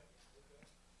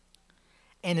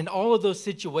 And in all of those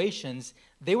situations,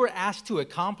 they were asked to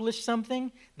accomplish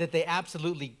something that they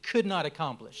absolutely could not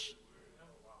accomplish.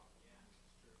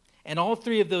 In all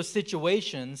three of those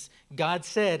situations, God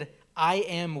said, I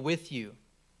am with you.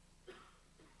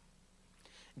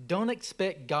 Don't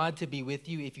expect God to be with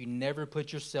you if you never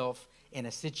put yourself in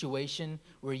a situation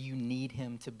where you need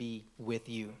him to be with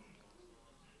you.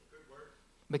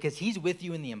 Because he's with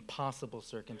you in the impossible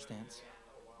circumstance.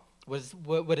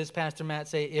 What does Pastor Matt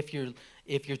say? If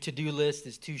your to-do list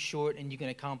is too short and you can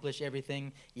accomplish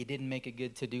everything, you didn't make a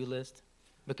good to-do list.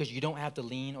 Because you don't have to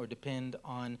lean or depend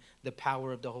on the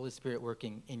power of the Holy Spirit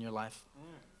working in your life.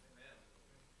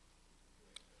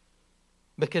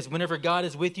 Because whenever God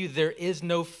is with you, there is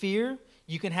no fear.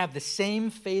 You can have the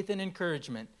same faith and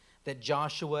encouragement that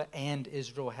Joshua and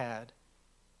Israel had.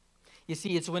 You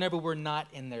see, it's whenever we're not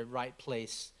in the right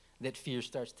place that fear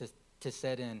starts to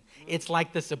set in. It's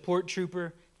like the support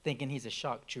trooper thinking he's a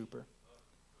shock trooper.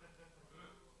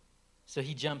 So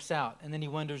he jumps out, and then he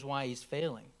wonders why he's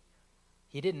failing.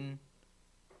 He didn't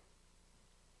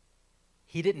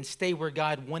stay where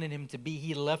God wanted him to be.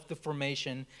 He left the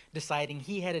formation, deciding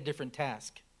he had a different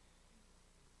task.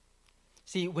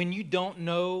 See, when you don't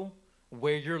know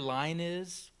where your line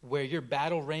is, where your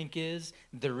battle rank is,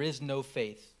 there is no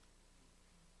faith.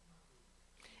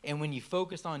 And when you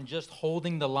focus on just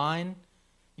holding the line,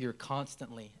 you're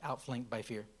constantly outflanked by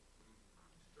fear.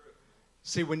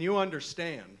 See, when you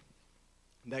understand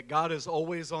that God is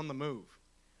always on the move,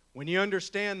 when you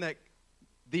understand that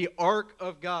the ark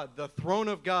of God, the throne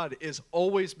of God, is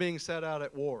always being set out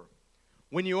at war,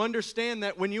 when you understand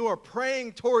that when you are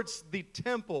praying towards the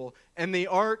temple and the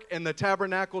ark and the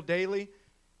tabernacle daily,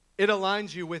 it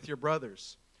aligns you with your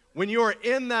brothers. When you are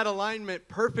in that alignment,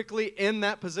 perfectly in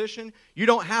that position, you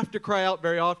don't have to cry out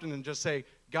very often and just say,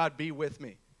 God, be with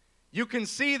me. You can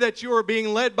see that you are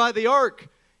being led by the ark.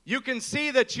 You can see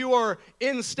that you are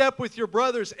in step with your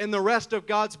brothers and the rest of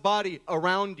God's body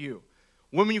around you.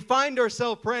 When we find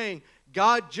ourselves praying,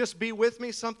 God, just be with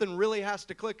me, something really has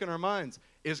to click in our minds.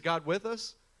 Is God with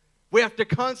us? We have to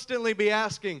constantly be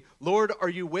asking, Lord, are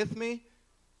you with me?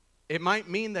 It might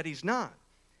mean that he's not.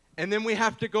 And then we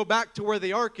have to go back to where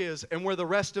the ark is and where the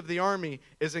rest of the army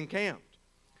is encamped.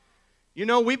 You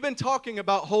know, we've been talking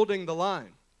about holding the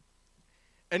line.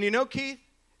 And you know, Keith,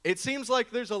 it seems like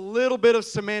there's a little bit of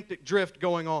semantic drift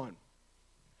going on.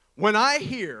 When I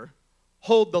hear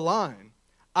hold the line,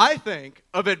 I think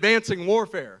of advancing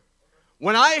warfare.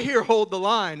 When I hear hold the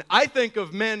line, I think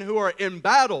of men who are in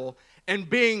battle and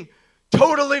being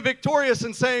totally victorious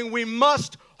and saying, we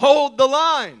must hold the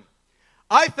line.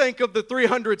 I think of the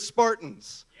 300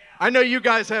 Spartans. I know you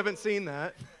guys haven't seen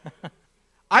that.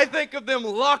 I think of them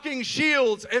locking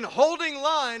shields and holding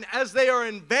line as they are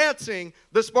advancing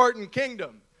the Spartan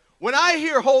kingdom. When I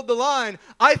hear hold the line,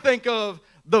 I think of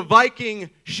the Viking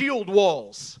shield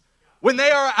walls. When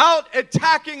they are out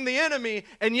attacking the enemy,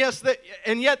 and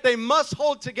yet they must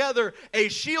hold together a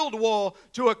shield wall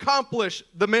to accomplish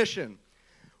the mission.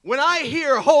 When I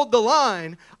hear hold the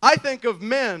line, I think of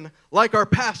men like our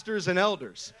pastors and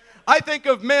elders. I think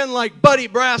of men like Buddy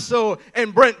Brasso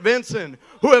and Brent Vinson,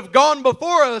 who have gone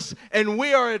before us, and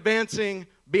we are advancing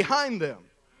behind them.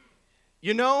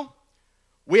 You know,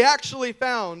 we actually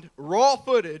found raw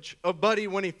footage of Buddy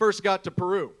when he first got to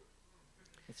Peru.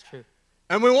 It's true.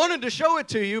 And we wanted to show it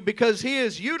to you because he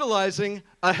is utilizing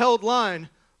a held line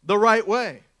the right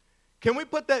way. Can we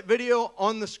put that video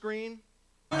on the screen?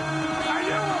 And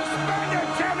you will spend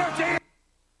eternity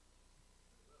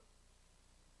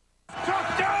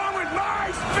struck down with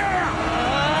my spear.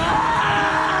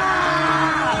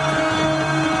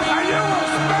 And you will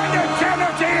spend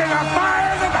eternity in the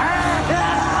fires of hell.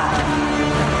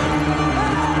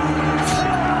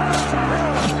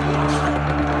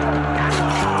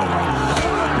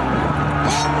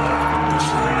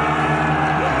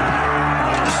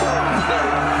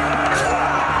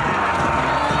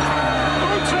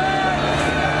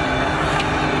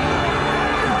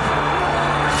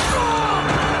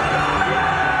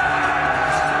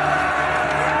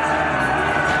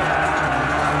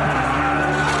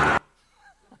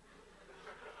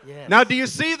 Now, do you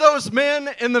see those men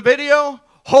in the video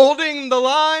holding the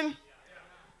line?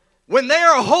 When they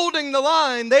are holding the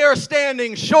line, they are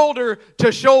standing shoulder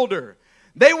to shoulder.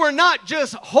 They were not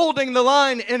just holding the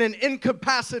line in an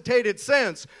incapacitated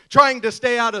sense, trying to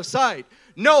stay out of sight.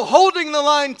 No, holding the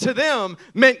line to them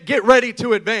meant get ready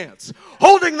to advance.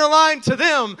 Holding the line to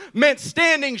them meant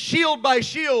standing shield by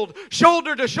shield,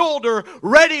 shoulder to shoulder,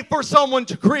 ready for someone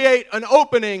to create an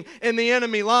opening in the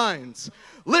enemy lines.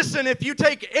 Listen, if you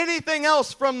take anything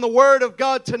else from the Word of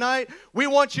God tonight, we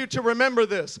want you to remember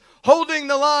this. Holding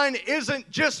the line isn't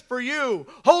just for you.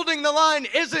 Holding the line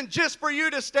isn't just for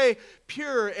you to stay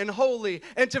pure and holy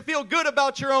and to feel good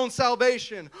about your own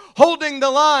salvation. Holding the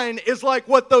line is like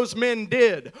what those men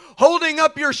did. Holding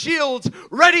up your shields,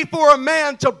 ready for a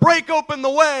man to break open the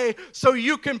way so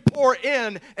you can pour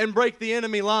in and break the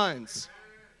enemy lines.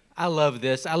 I love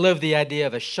this. I love the idea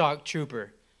of a shock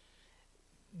trooper.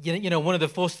 One of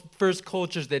the first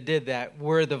cultures that did that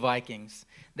were the Vikings.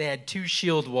 They had 2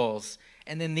 shield walls,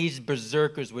 and then these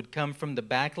berserkers would come from the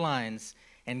back lines,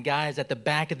 and guys at the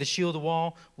back of the shield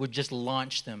wall would just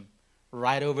launch them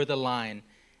right over the line.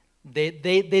 They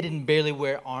didn't barely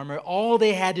wear armor. All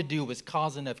they had to do was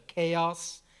cause enough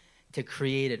chaos to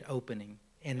create an opening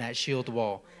in that shield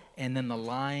wall, and then the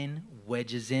line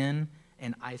wedges in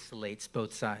and isolates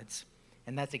both sides.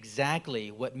 And that's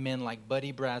exactly what men like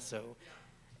Buddy Brasso,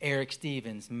 Eric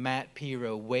Stevens, Matt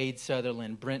Piro, Wade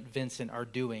Sutherland, Brent Vincent are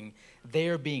doing. They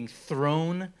are being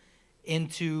thrown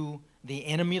into the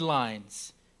enemy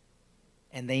lines,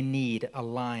 and they need a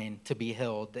line to be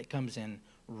held that comes in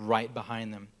right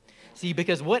behind them. See,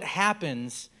 because what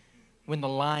happens when the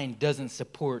line doesn't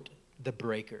support the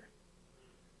breaker?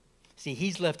 See,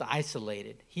 he's left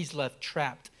isolated. He's left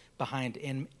trapped behind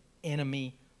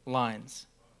enemy lines.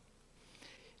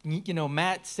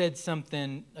 Matt said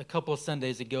something a couple of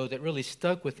Sundays ago that really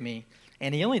stuck with me,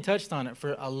 and he only touched on it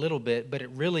for a little bit, but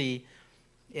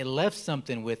it left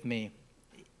something with me.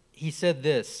 He said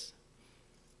this: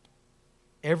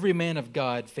 every man of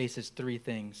God faces 3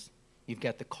 things. You've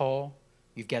got the call,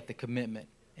 you've got the commitment,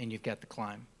 and you've got the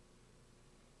climb.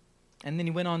 And then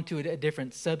he went on to a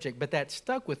different subject, but that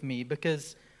stuck with me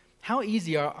because how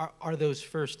easy are those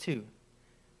first 2?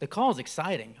 The call is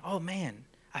exciting. Oh, man,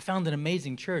 I found an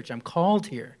amazing church. I'm called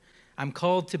here. I'm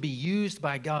called to be used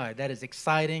by God. That is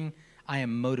exciting. I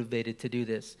am motivated to do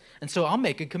this. And so I'll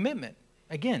make a commitment.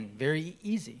 Again, very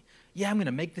easy. Yeah, I'm going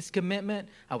to make this commitment.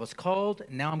 I was called.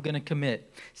 Now I'm going to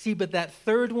commit. See, but that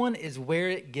third one is where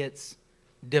it gets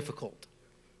difficult.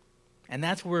 And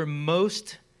that's where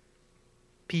most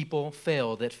people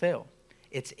fail.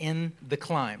 It's in the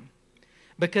climb.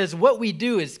 Because what we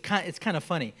do is it's kind of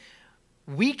funny.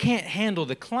 We can't handle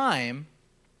the climb,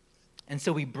 and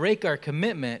so we break our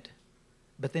commitment,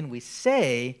 but then we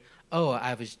say, oh,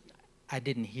 I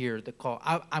didn't hear the call.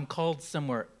 I'm called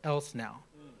somewhere else now.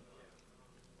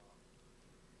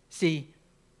 See,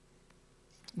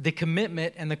 the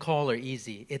commitment and the call are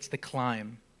easy. It's the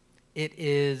climb. It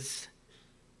is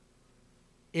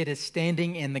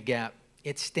standing in the gap.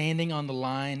 It's standing on the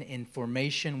line in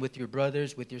formation with your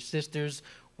brothers, with your sisters.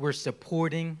 We're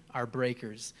supporting our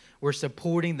breakers. We're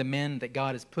supporting the men that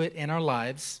God has put in our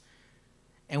lives.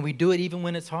 And we do it even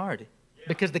when it's hard.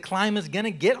 Because the climb is going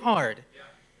to get hard.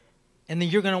 And then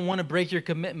you're going to want to break your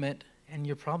commitment. And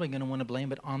you're probably going to want to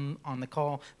blame it on the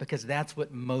call. Because that's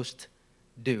what most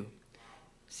do.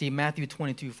 See, Matthew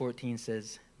 22:14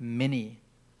 says, many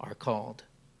are called.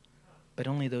 But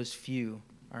only those few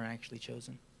are actually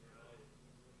chosen.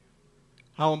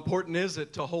 How important is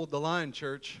it to hold the line,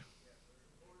 church?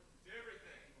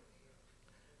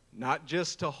 Not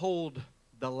just to hold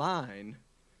the line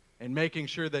and making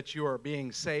sure that you are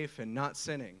being safe and not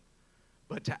sinning,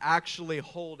 but to actually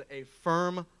hold a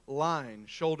firm line,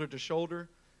 shoulder to shoulder.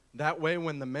 That way,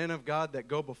 when the men of God that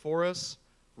go before us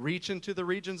reach into the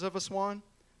regions of Aswan,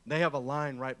 they have a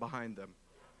line right behind them.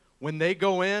 When they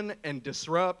go in and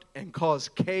disrupt and cause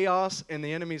chaos in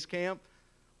the enemy's camp,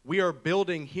 we are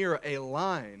building here a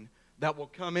line that will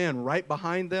come in right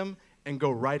behind them and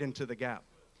go right into the gap.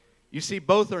 You see,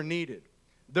 both are needed.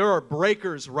 There are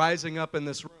breakers rising up in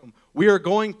this room. We are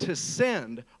going to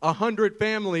send 100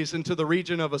 families into the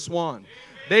region of Aswan.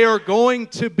 They are going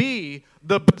to be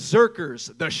the berserkers,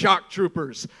 the shock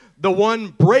troopers,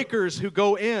 the breakers who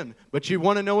go in. But you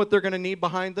want to know what they're going to need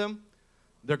behind them?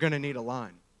 They're going to need a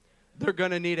line. They're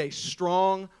going to need a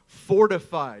strong,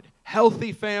 fortified,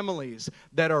 healthy families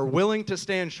that are willing to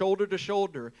stand shoulder to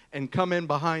shoulder and come in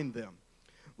behind them.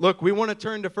 Look, we want to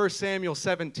turn to 1 Samuel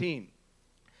 17.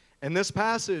 And this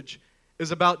passage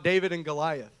is about David and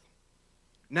Goliath.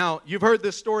 Now, you've heard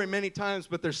this story many times,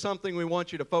 but there's something we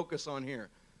want you to focus on here.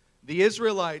 The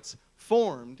Israelites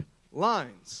formed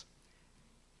lines.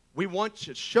 We want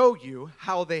to show you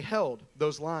how they held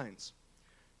those lines.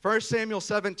 1 Samuel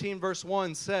 17 verse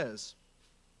 1 says,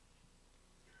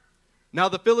 now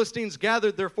the Philistines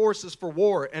gathered their forces for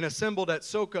war and assembled at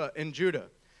Soka in Judah.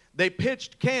 They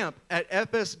pitched camp at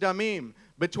Ephes Damim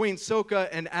between Soka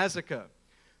and Azekah.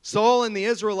 Saul and the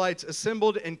Israelites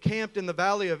assembled and camped in the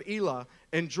valley of Elah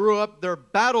and drew up their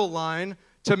battle line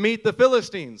to meet the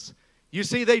Philistines. You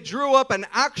see, they drew up an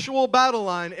actual battle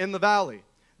line in the valley.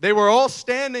 They were all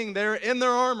standing there in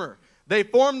their armor. They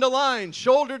formed a line,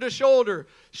 shoulder to shoulder,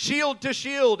 shield to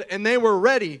shield, and they were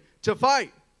ready to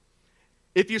fight.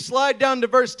 If you slide down to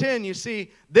verse 10, you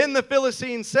see, then the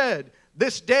Philistines said,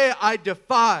 this day I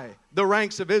defy the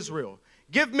ranks of Israel.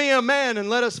 Give me a man and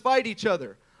let us fight each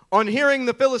other. On hearing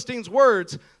the Philistines'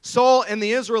 words, Saul and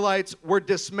the Israelites were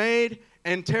dismayed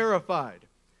and terrified.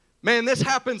 Man, this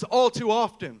happens all too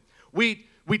often. We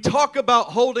talk about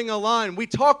holding a line. We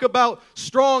talk about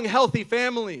strong, healthy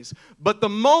families. But the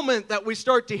moment that we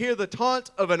start to hear the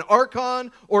taunt of an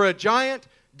archon or a giant,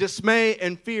 dismay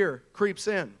and fear creeps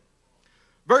in.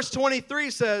 Verse 23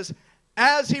 says,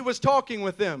 as he was talking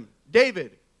with them,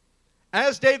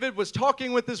 as David was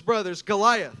talking with his brothers,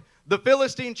 Goliath, the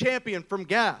Philistine champion from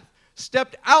Gath,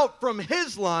 stepped out from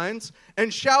his lines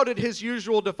and shouted his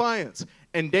usual defiance.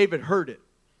 And David heard it.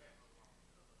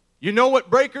 You know what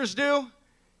breakers do?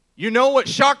 You know what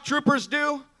shock troopers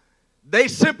do? They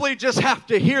simply just have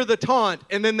to hear the taunt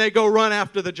and then they go run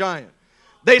after the giant.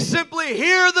 They simply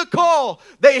hear the call.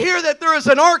 They hear that there is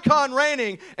an archon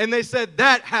reigning, and they said,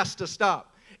 that has to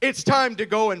stop. It's time to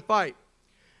go and fight.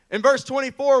 In verse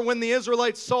 24, when the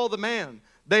Israelites saw the man,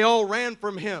 they all ran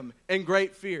from him in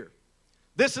great fear.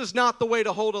 This is not the way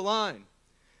to hold a line.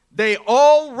 They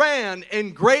all ran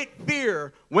in great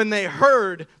fear when they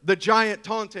heard the giant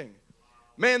taunting.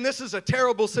 Man, this is a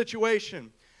terrible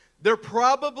situation. They're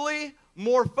probably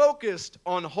more focused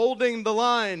on holding the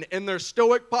line in their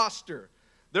stoic posture.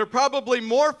 They're probably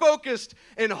more focused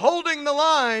in holding the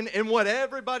line in what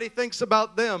everybody thinks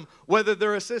about them, whether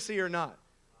they're a sissy or not.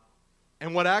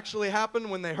 And what actually happened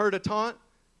when they heard a taunt?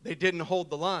 They didn't hold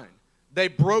the line. They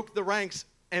broke the ranks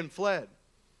and fled.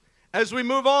 As we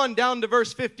move on down to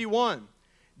verse 51,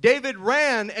 David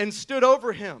ran and stood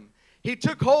over him. He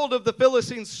took hold of the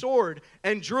Philistine's sword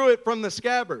and drew it from the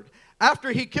scabbard.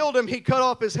 After he killed him, he cut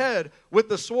off his head with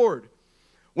the sword.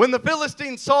 When the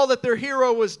Philistines saw that their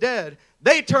hero was dead,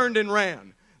 they turned and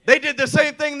ran. They did the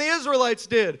same thing the Israelites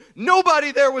did.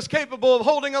 Nobody there was capable of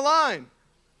holding a line.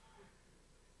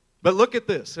 But look at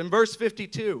this. In verse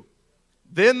 52,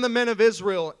 then the men of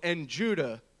Israel and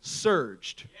Judah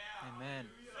surged. Amen.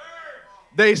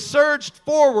 They surged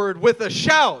forward with a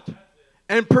shout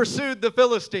and pursued the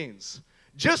Philistines.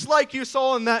 Just like you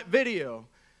saw in that video,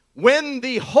 when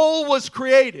the hole was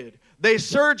created, they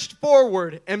surged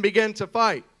forward and began to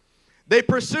fight. They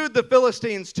pursued the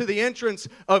Philistines to the entrance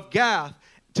of Gath,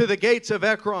 to the gates of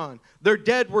Ekron. Their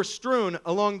dead were strewn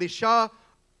along the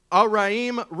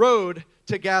Shah-Araim road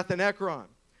to Gath and Ekron.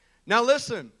 Now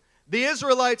listen, the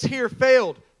Israelites here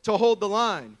failed to hold the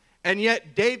line, and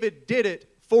yet David did it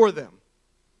for them.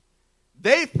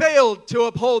 They failed to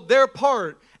uphold their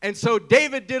part, and so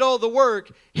David did all the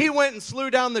work. He went and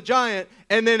slew down the giant,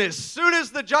 and then as soon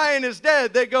as the giant is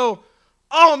dead, they go,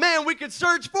 oh man, we could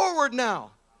surge forward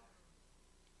now.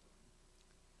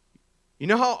 You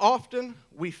know how often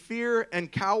we fear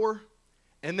and cower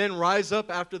and then rise up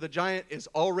after the giant is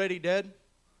already dead?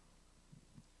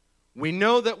 We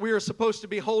know that we are supposed to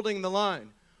be holding the line.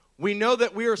 We know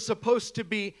that we are supposed to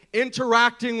be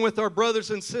interacting with our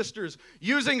brothers and sisters,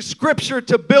 using Scripture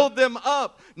to build them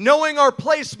up, knowing our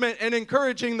placement and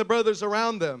encouraging the brothers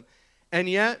around them. And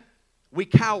yet, we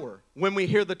cower when we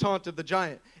hear the taunt of the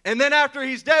giant. And then after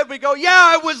he's dead, we go, yeah,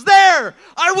 I was there.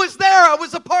 I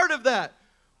was a part of that.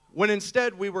 When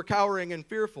instead we were cowering and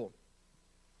fearful.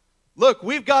 Look,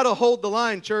 we've got to hold the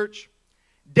line, church.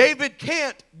 David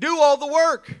can't do all the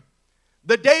work.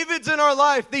 The Davids in our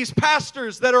life, these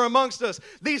pastors that are amongst us,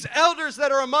 these elders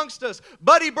that are amongst us,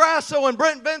 Buddy Brasso and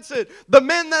Brent Vincent, the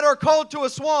men that are called to a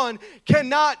swan,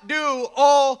 cannot do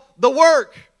all the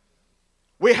work.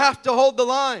 We have to hold the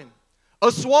line.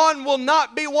 A swan will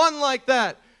not be one like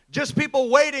that. Just people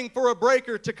waiting for a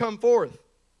breaker to come forth.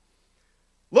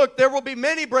 Look, there will be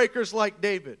many breakers like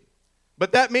David,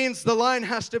 but that means the line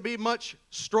has to be much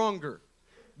stronger.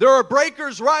 There are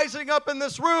breakers rising up in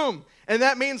this room, and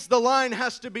that means the line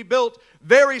has to be built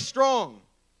very strong.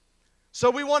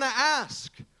 So we want to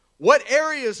ask, what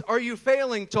areas are you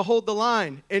failing to hold the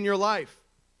line in your life?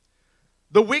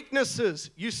 The weaknesses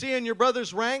you see in your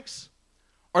brother's ranks,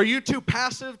 are you too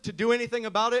passive to do anything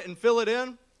about it and fill it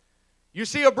in? You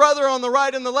see a brother on the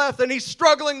right and the left, and he's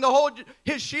struggling to hold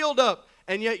his shield up,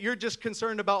 and yet you're just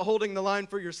concerned about holding the line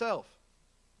for yourself.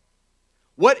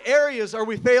 What areas are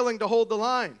we failing to hold the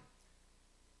line?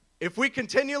 If we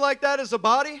continue like that as a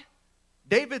body,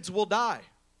 Davids will die.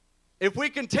 If we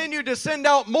continue to send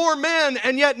out more men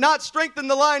and yet not strengthen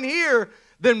the line here,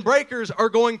 then breakers are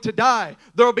going to die.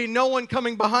 There will be no one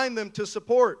coming behind them to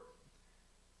support.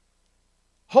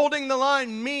 Holding the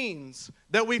line means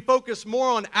that we focus more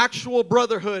on actual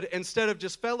brotherhood instead of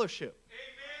just fellowship.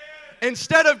 Amen.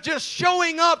 Instead of just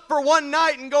showing up for one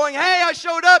night and going, hey, I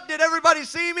showed up, did everybody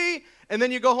see me? And then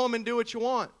you go home and do what you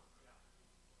want.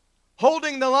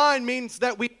 Holding the line means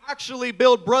that we actually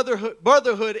build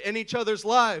brotherhood in each other's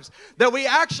lives. That we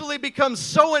actually become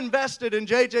so invested in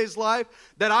JJ's life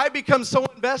that I become so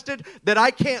invested that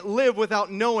I can't live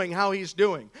without knowing how he's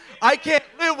doing. I can't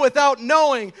live without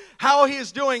knowing how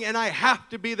he's doing, and I have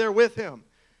to be there with him.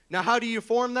 Now, how do you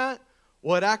form that?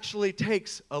 Well, it actually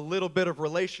takes a little bit of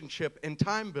relationship and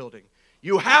time building.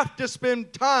 You have to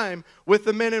spend time with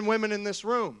the men and women in this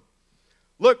room.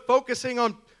 Look, focusing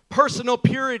on personal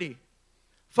purity,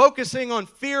 focusing on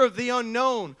fear of the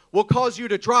unknown will cause you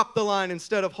to drop the line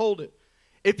instead of hold it.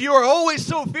 If you are always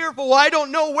so fearful, well, I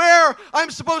don't know where I'm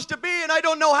supposed to be and I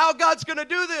don't know how God's going to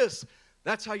do this,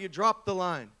 that's how you drop the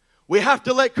line. We have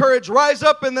to let courage rise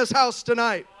up in this house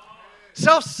tonight.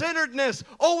 Self-centeredness,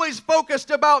 always focused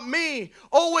about me,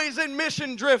 always in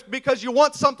mission drift because you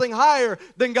want something higher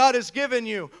than God has given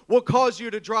you, will cause you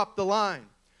to drop the line.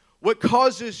 What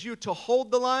causes you to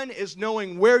hold the line is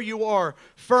knowing where you are,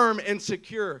 firm and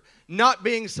secure. Not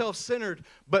being self-centered,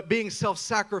 but being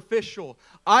self-sacrificial.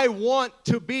 I want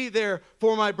to be there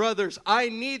for my brothers. I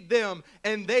need them,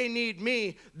 and they need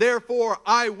me. Therefore,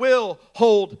 I will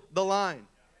hold the line.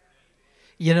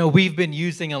 You know, we've been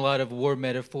using a lot of war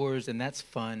metaphors, and that's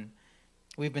fun.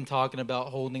 We've been talking about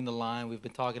holding the line. We've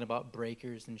been talking about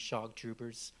breakers and shock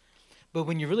troopers. But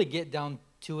when you really get down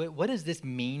to it, what does this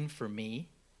mean for me?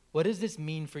 What does this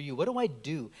mean for you? What do I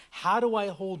do? How do I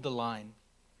hold the line?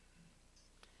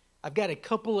 I've got a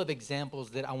couple of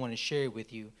examples that I want to share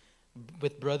with you,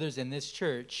 with brothers in this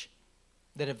church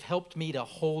that have helped me to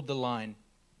hold the line.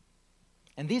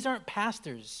 And these aren't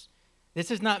pastors.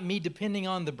 This is not me depending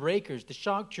on the breakers, the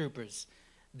shock troopers,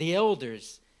 the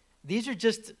elders. These are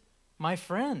just my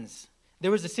friends.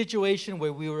 There was a situation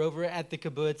where we were over at the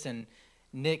kibbutz and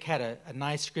Nick had a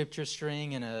nice scripture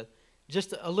string and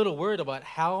just a little word about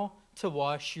how to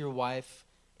wash your wife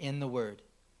in the Word.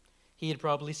 He had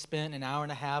probably spent an hour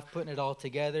and a half putting it all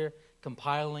together,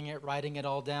 compiling it, writing it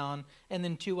all down, and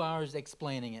then 2 hours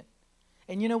explaining it.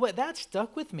 And you know what? That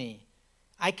stuck with me.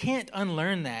 I can't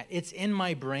unlearn that. It's in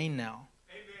my brain now.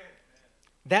 Amen.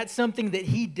 That's something that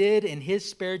he did in his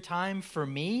spare time for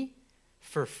me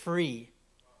for free.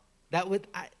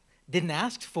 I didn't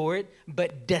ask for it,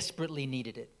 but desperately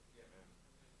needed it.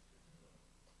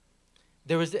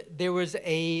 There was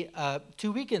a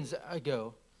 2 weekends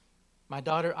ago, my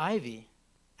daughter Ivy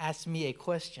asked me a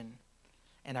question,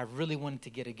 and I really wanted to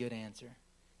get a good answer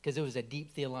because it was a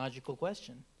deep theological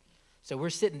question. So we're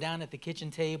sitting down at the kitchen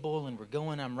table,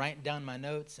 and I'm writing down my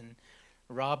notes, and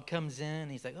Rob comes in,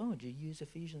 and he's like, oh, did you use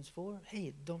Ephesians 4?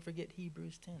 Hey, don't forget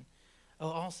Hebrews 10. Oh,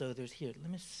 also, there's here,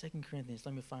 2 Corinthians,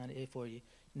 let me find it for you.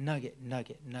 Nugget.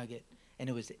 And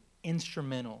it was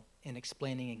instrumental in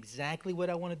explaining exactly what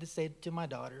I wanted to say to my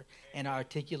daughter and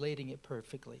articulating it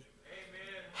perfectly.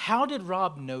 Amen. How did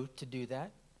Rob know to do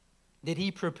that? Did he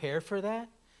prepare for that?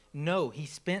 No, he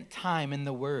spent time in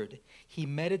the Word. He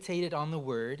meditated on the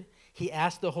Word. He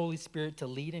asked the Holy Spirit to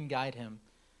lead and guide him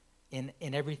in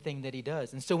everything that he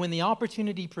does. And so when the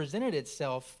opportunity presented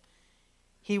itself,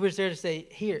 he was there to say,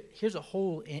 here's a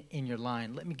hole in your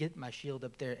line. Let me get my shield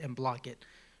up there and block it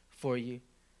for you.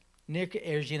 Nick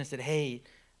Ergina said, hey,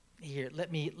 here,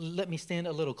 let me stand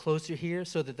a little closer here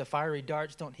so that the fiery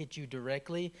darts don't hit you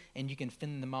directly and you can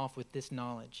fend them off with this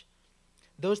knowledge.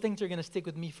 Those things are going to stick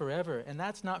with me forever, and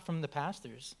that's not from the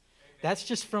pastors. That's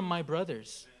just from my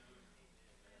brothers.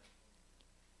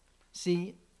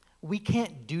 See, we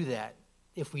can't do that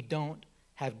if we don't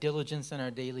have diligence in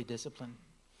our daily discipline.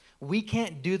 We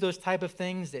can't do those type of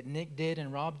things that Nick did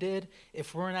and Rob did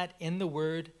if we're not in the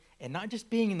Word, and not just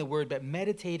being in the Word, but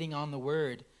meditating on the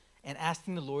Word and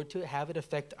asking the Lord to have it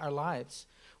affect our lives.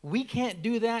 We can't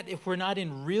do that if we're not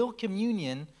in real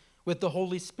communion with the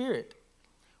Holy Spirit.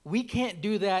 We can't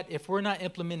do that if we're not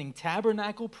implementing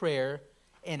tabernacle prayer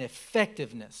and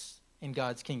effectiveness in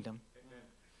God's kingdom. Amen.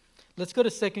 Let's go to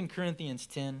 2 Corinthians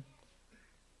 10,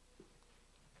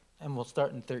 and we'll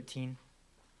start in 13.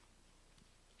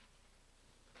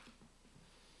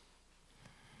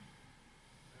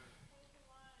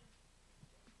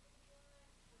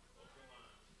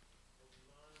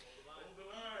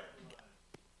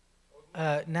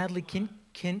 Natalie, can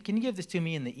you give this to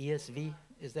me in the ESV?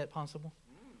 Is that possible?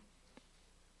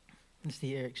 It's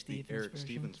the Eric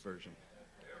Stevens version.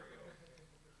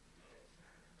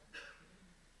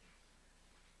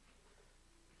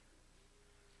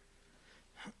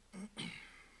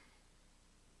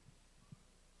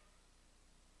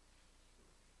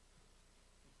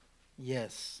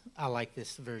 Yes, I like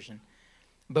this version.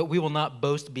 But we will not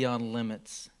boast beyond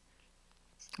limits,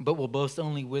 but will boast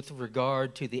only with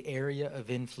regard to the area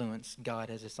of influence God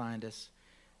has assigned us.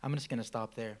 I'm just going to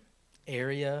stop there.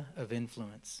 Area of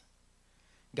influence.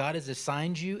 God has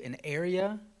assigned you an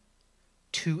area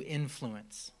to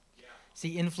influence.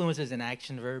 See, influence is an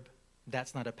action verb.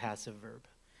 That's not a passive verb.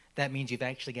 That means you've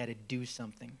actually got to do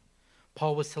something.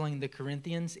 Paul was telling the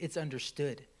Corinthians, it's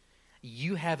understood.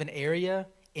 You have an area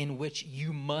in which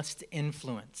you must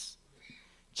influence.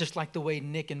 Just like the way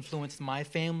Nick influenced my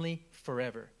family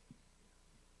forever.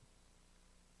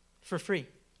 For free.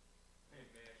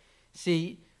 Amen.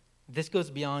 See, this goes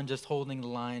beyond just holding the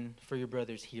line for your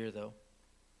brothers here, though.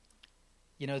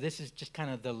 You know, this is just kind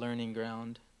of the learning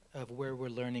ground of where we're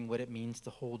learning what it means to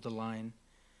hold the line.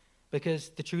 Because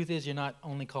the truth is, you're not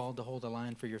only called to hold the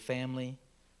line for your family,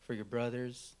 for your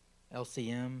brothers,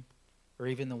 LCM, or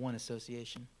even the One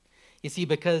Association. You see,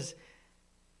 because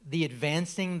the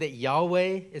advancing that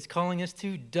Yahweh is calling us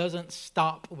to doesn't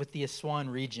stop with the Aswan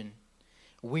region.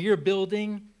 We are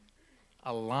building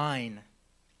a line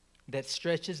that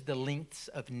stretches the lengths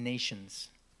of nations.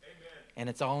 Amen. And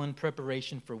it's all in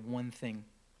preparation for one thing.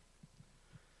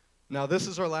 Now, this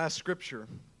is our last scripture.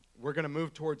 We're going to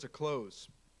move towards a close.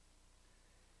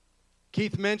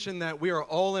 Keith mentioned that we are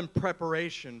all in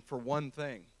preparation for one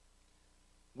thing.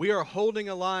 We are holding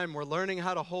a line. We're learning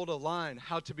how to hold a line,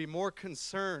 how to be more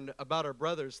concerned about our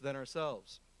brothers than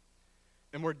ourselves.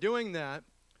 And we're doing that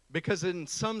because in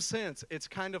some sense, it's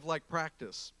kind of like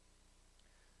practice.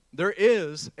 There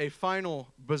is a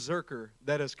final berserker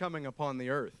that is coming upon the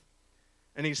earth.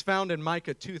 And he's found in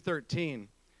Micah 2:13.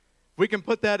 If we can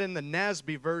put that in the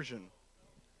NASB version.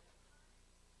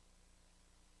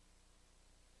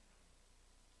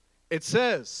 It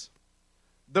says,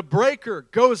 the breaker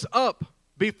goes up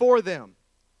before them.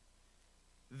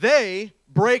 They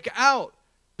break out,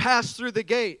 pass through the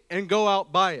gate, and go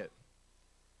out by it.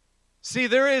 See,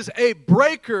 there is a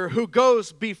breaker who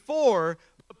goes before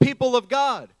the people of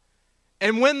God.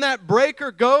 And when that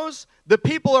breaker goes, the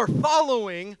people are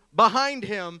following behind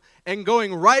him and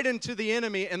going right into the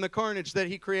enemy and the carnage that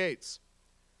he creates.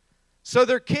 So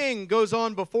their king goes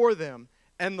on before them,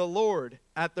 and the Lord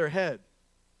at their head.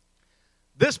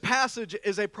 This passage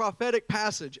is a prophetic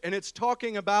passage, and it's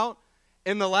talking about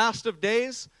in the last of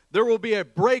days, there will be a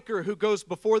breaker who goes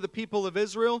before the people of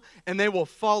Israel, and they will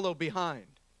follow behind.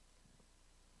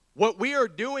 What we are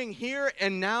doing here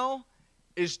and now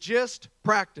is just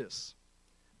practice.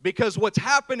 Because what's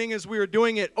happening is we are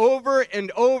doing it over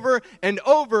and over and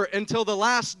over until the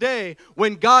last day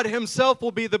when God himself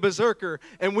will be the berserker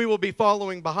and we will be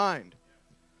following behind.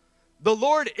 The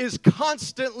Lord is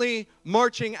constantly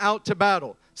marching out to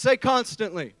battle. Say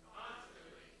constantly.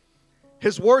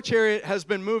 His war chariot has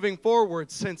been moving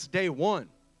forward since day one.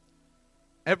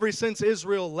 Ever since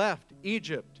Israel left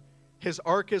Egypt, his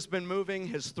ark has been moving,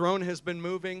 his throne has been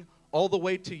moving all the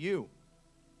way to you.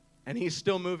 And he's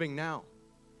still moving now.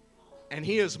 And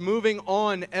he is moving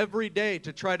on every day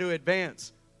to try to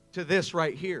advance to this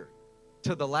right here,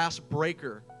 to the last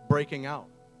breaker breaking out,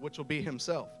 which will be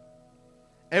himself.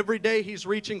 Every day he's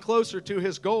reaching closer to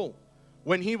his goal,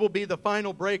 when he will be the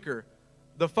final breaker,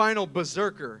 the final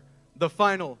berserker, the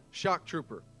final shock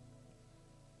trooper.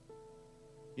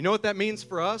 You know what that means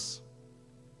for us?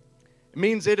 It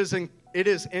means it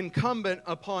is incumbent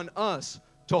upon us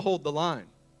to hold the line.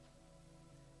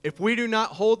 If we do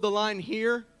not hold the line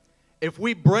here, if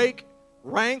we break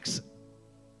ranks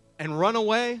and run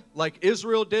away like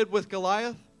Israel did with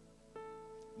Goliath,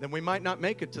 then we might not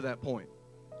make it to that point.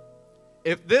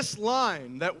 If this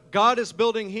line that God is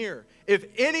building here, if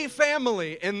any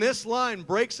family in this line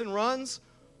breaks and runs,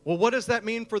 well, what does that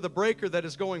mean for the breaker that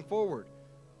is going forward?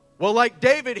 Well, like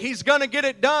David, he's going to get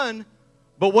it done,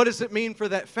 but what does it mean for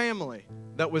that family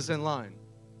that was in line?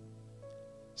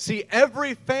 See,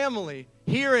 every family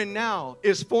here and now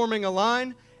is forming a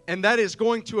line, and that is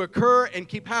going to occur and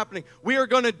keep happening. We are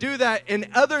going to do that in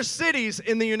other cities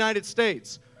in the United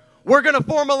States. We're going to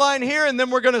form a line here, and then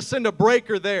we're going to send a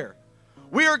breaker there.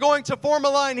 We are going to form a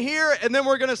line here, and then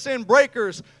we're going to send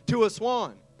breakers to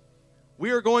Aswan.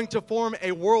 We are going to form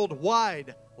a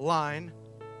worldwide line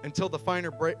until the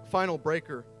final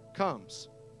breaker comes.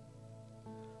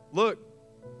 Look,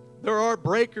 there are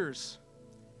breakers.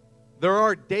 There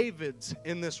are Davids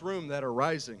in this room that are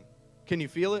rising. Can you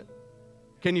feel it?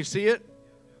 Can you see it?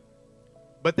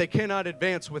 But they cannot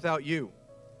advance without you.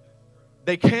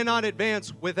 They cannot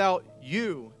advance without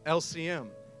you, LCM.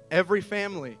 Every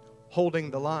family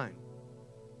holding the line.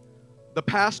 The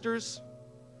pastors,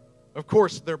 of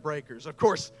course they're breakers. Of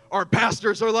course our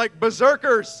pastors are like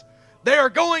berserkers. They are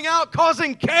going out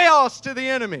causing chaos to the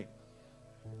enemy.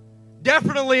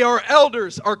 Definitely our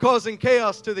elders are causing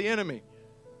chaos to the enemy.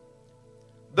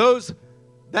 Those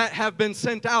that have been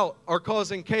sent out are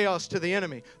causing chaos to the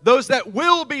enemy. Those that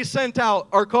will be sent out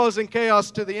are causing chaos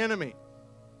to the enemy.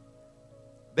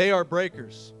 They are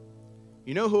breakers.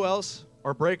 You know who else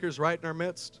are breakers right in our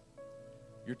midst?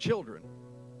 Your children.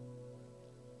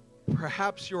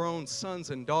 Perhaps your own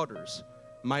sons and daughters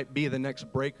might be the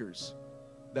next breakers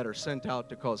that are sent out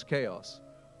to cause chaos.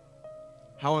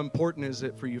 How important is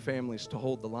it for you families to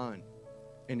hold the line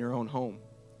in your own home?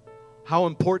 How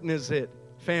important is it,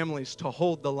 families, to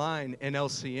hold the line in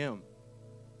LCM?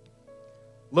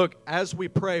 Look, as we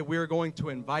pray, we are going to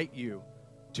invite you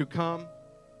to come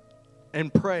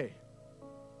and pray.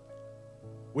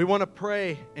 We want to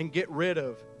pray and get rid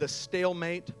of the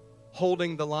stalemate,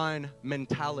 holding the line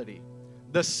mentality,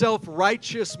 the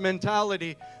self-righteous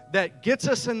mentality that gets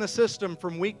us in the system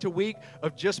from week to week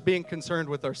of just being concerned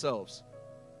with ourselves.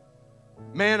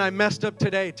 Man, I messed up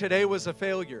today. Today was a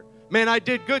failure. Man, I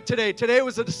did good today. Today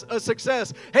was a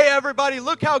success. Hey, everybody,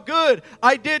 look how good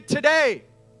I did today.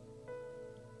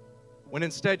 When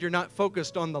instead you're not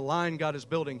focused on the line God is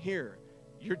building here.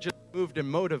 You're just moved and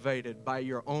motivated by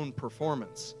your own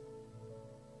performance.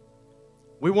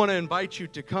 We want to invite you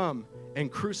to come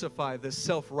and crucify this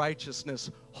self-righteousness,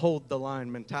 hold the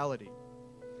line mentality.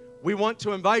 We want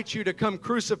to invite you to come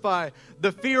crucify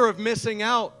the fear of missing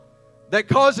out that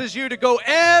causes you to go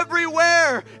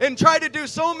everywhere and try to do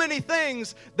so many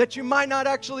things that you might not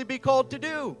actually be called to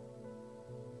do.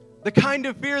 The kind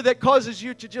of fear that causes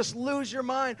you to just lose your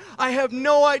mind. I have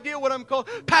no idea what I'm called.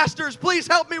 Pastors, please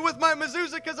help me with my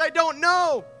mezuzah because I don't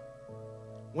know.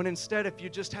 When instead, if you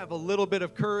just have a little bit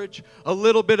of courage, a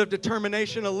little bit of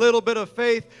determination, a little bit of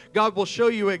faith, God will show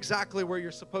you exactly where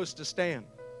you're supposed to stand.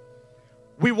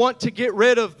 We want to get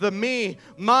rid of the me,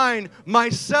 mine,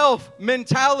 myself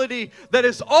mentality that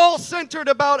is all centered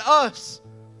about us.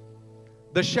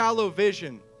 The shallow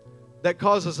vision that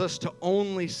causes us to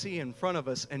only see in front of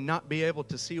us and not be able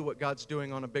to see what God's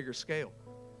doing on a bigger scale.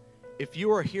 If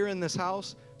you are here in this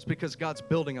house, it's because God's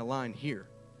building a line here.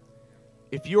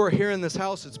 If you are here in this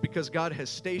house, it's because God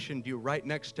has stationed you right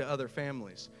next to other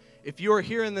families. If you are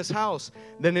here in this house,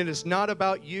 then it is not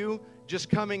about you just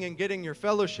coming and getting your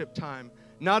fellowship time,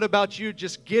 not about you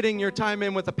just getting your time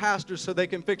in with the pastor so they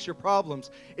can fix your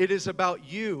problems. It is about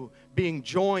you being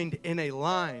joined in a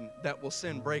line that will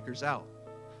send breakers out.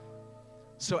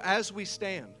 So as we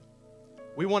stand,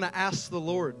 we want to ask the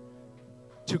Lord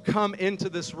to come into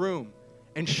this room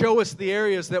and show us the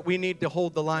areas that we need to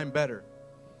hold the line better.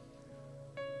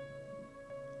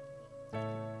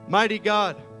 Mighty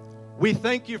God, we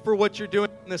thank you for what you're doing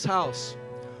in this house.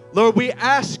 Lord, we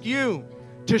ask you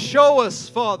to show us,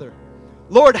 Father,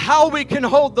 Lord, how we can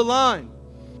hold the line.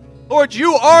 Lord,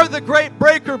 you are the great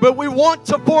breaker, but we want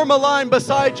to form a line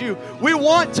beside you. We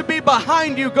want to be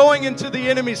behind you going into the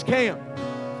enemy's camp.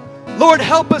 Lord,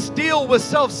 help us deal with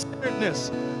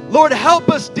self-centeredness. Lord, help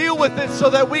us deal with it so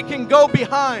that we can go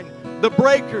behind the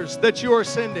breakers that you are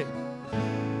sending.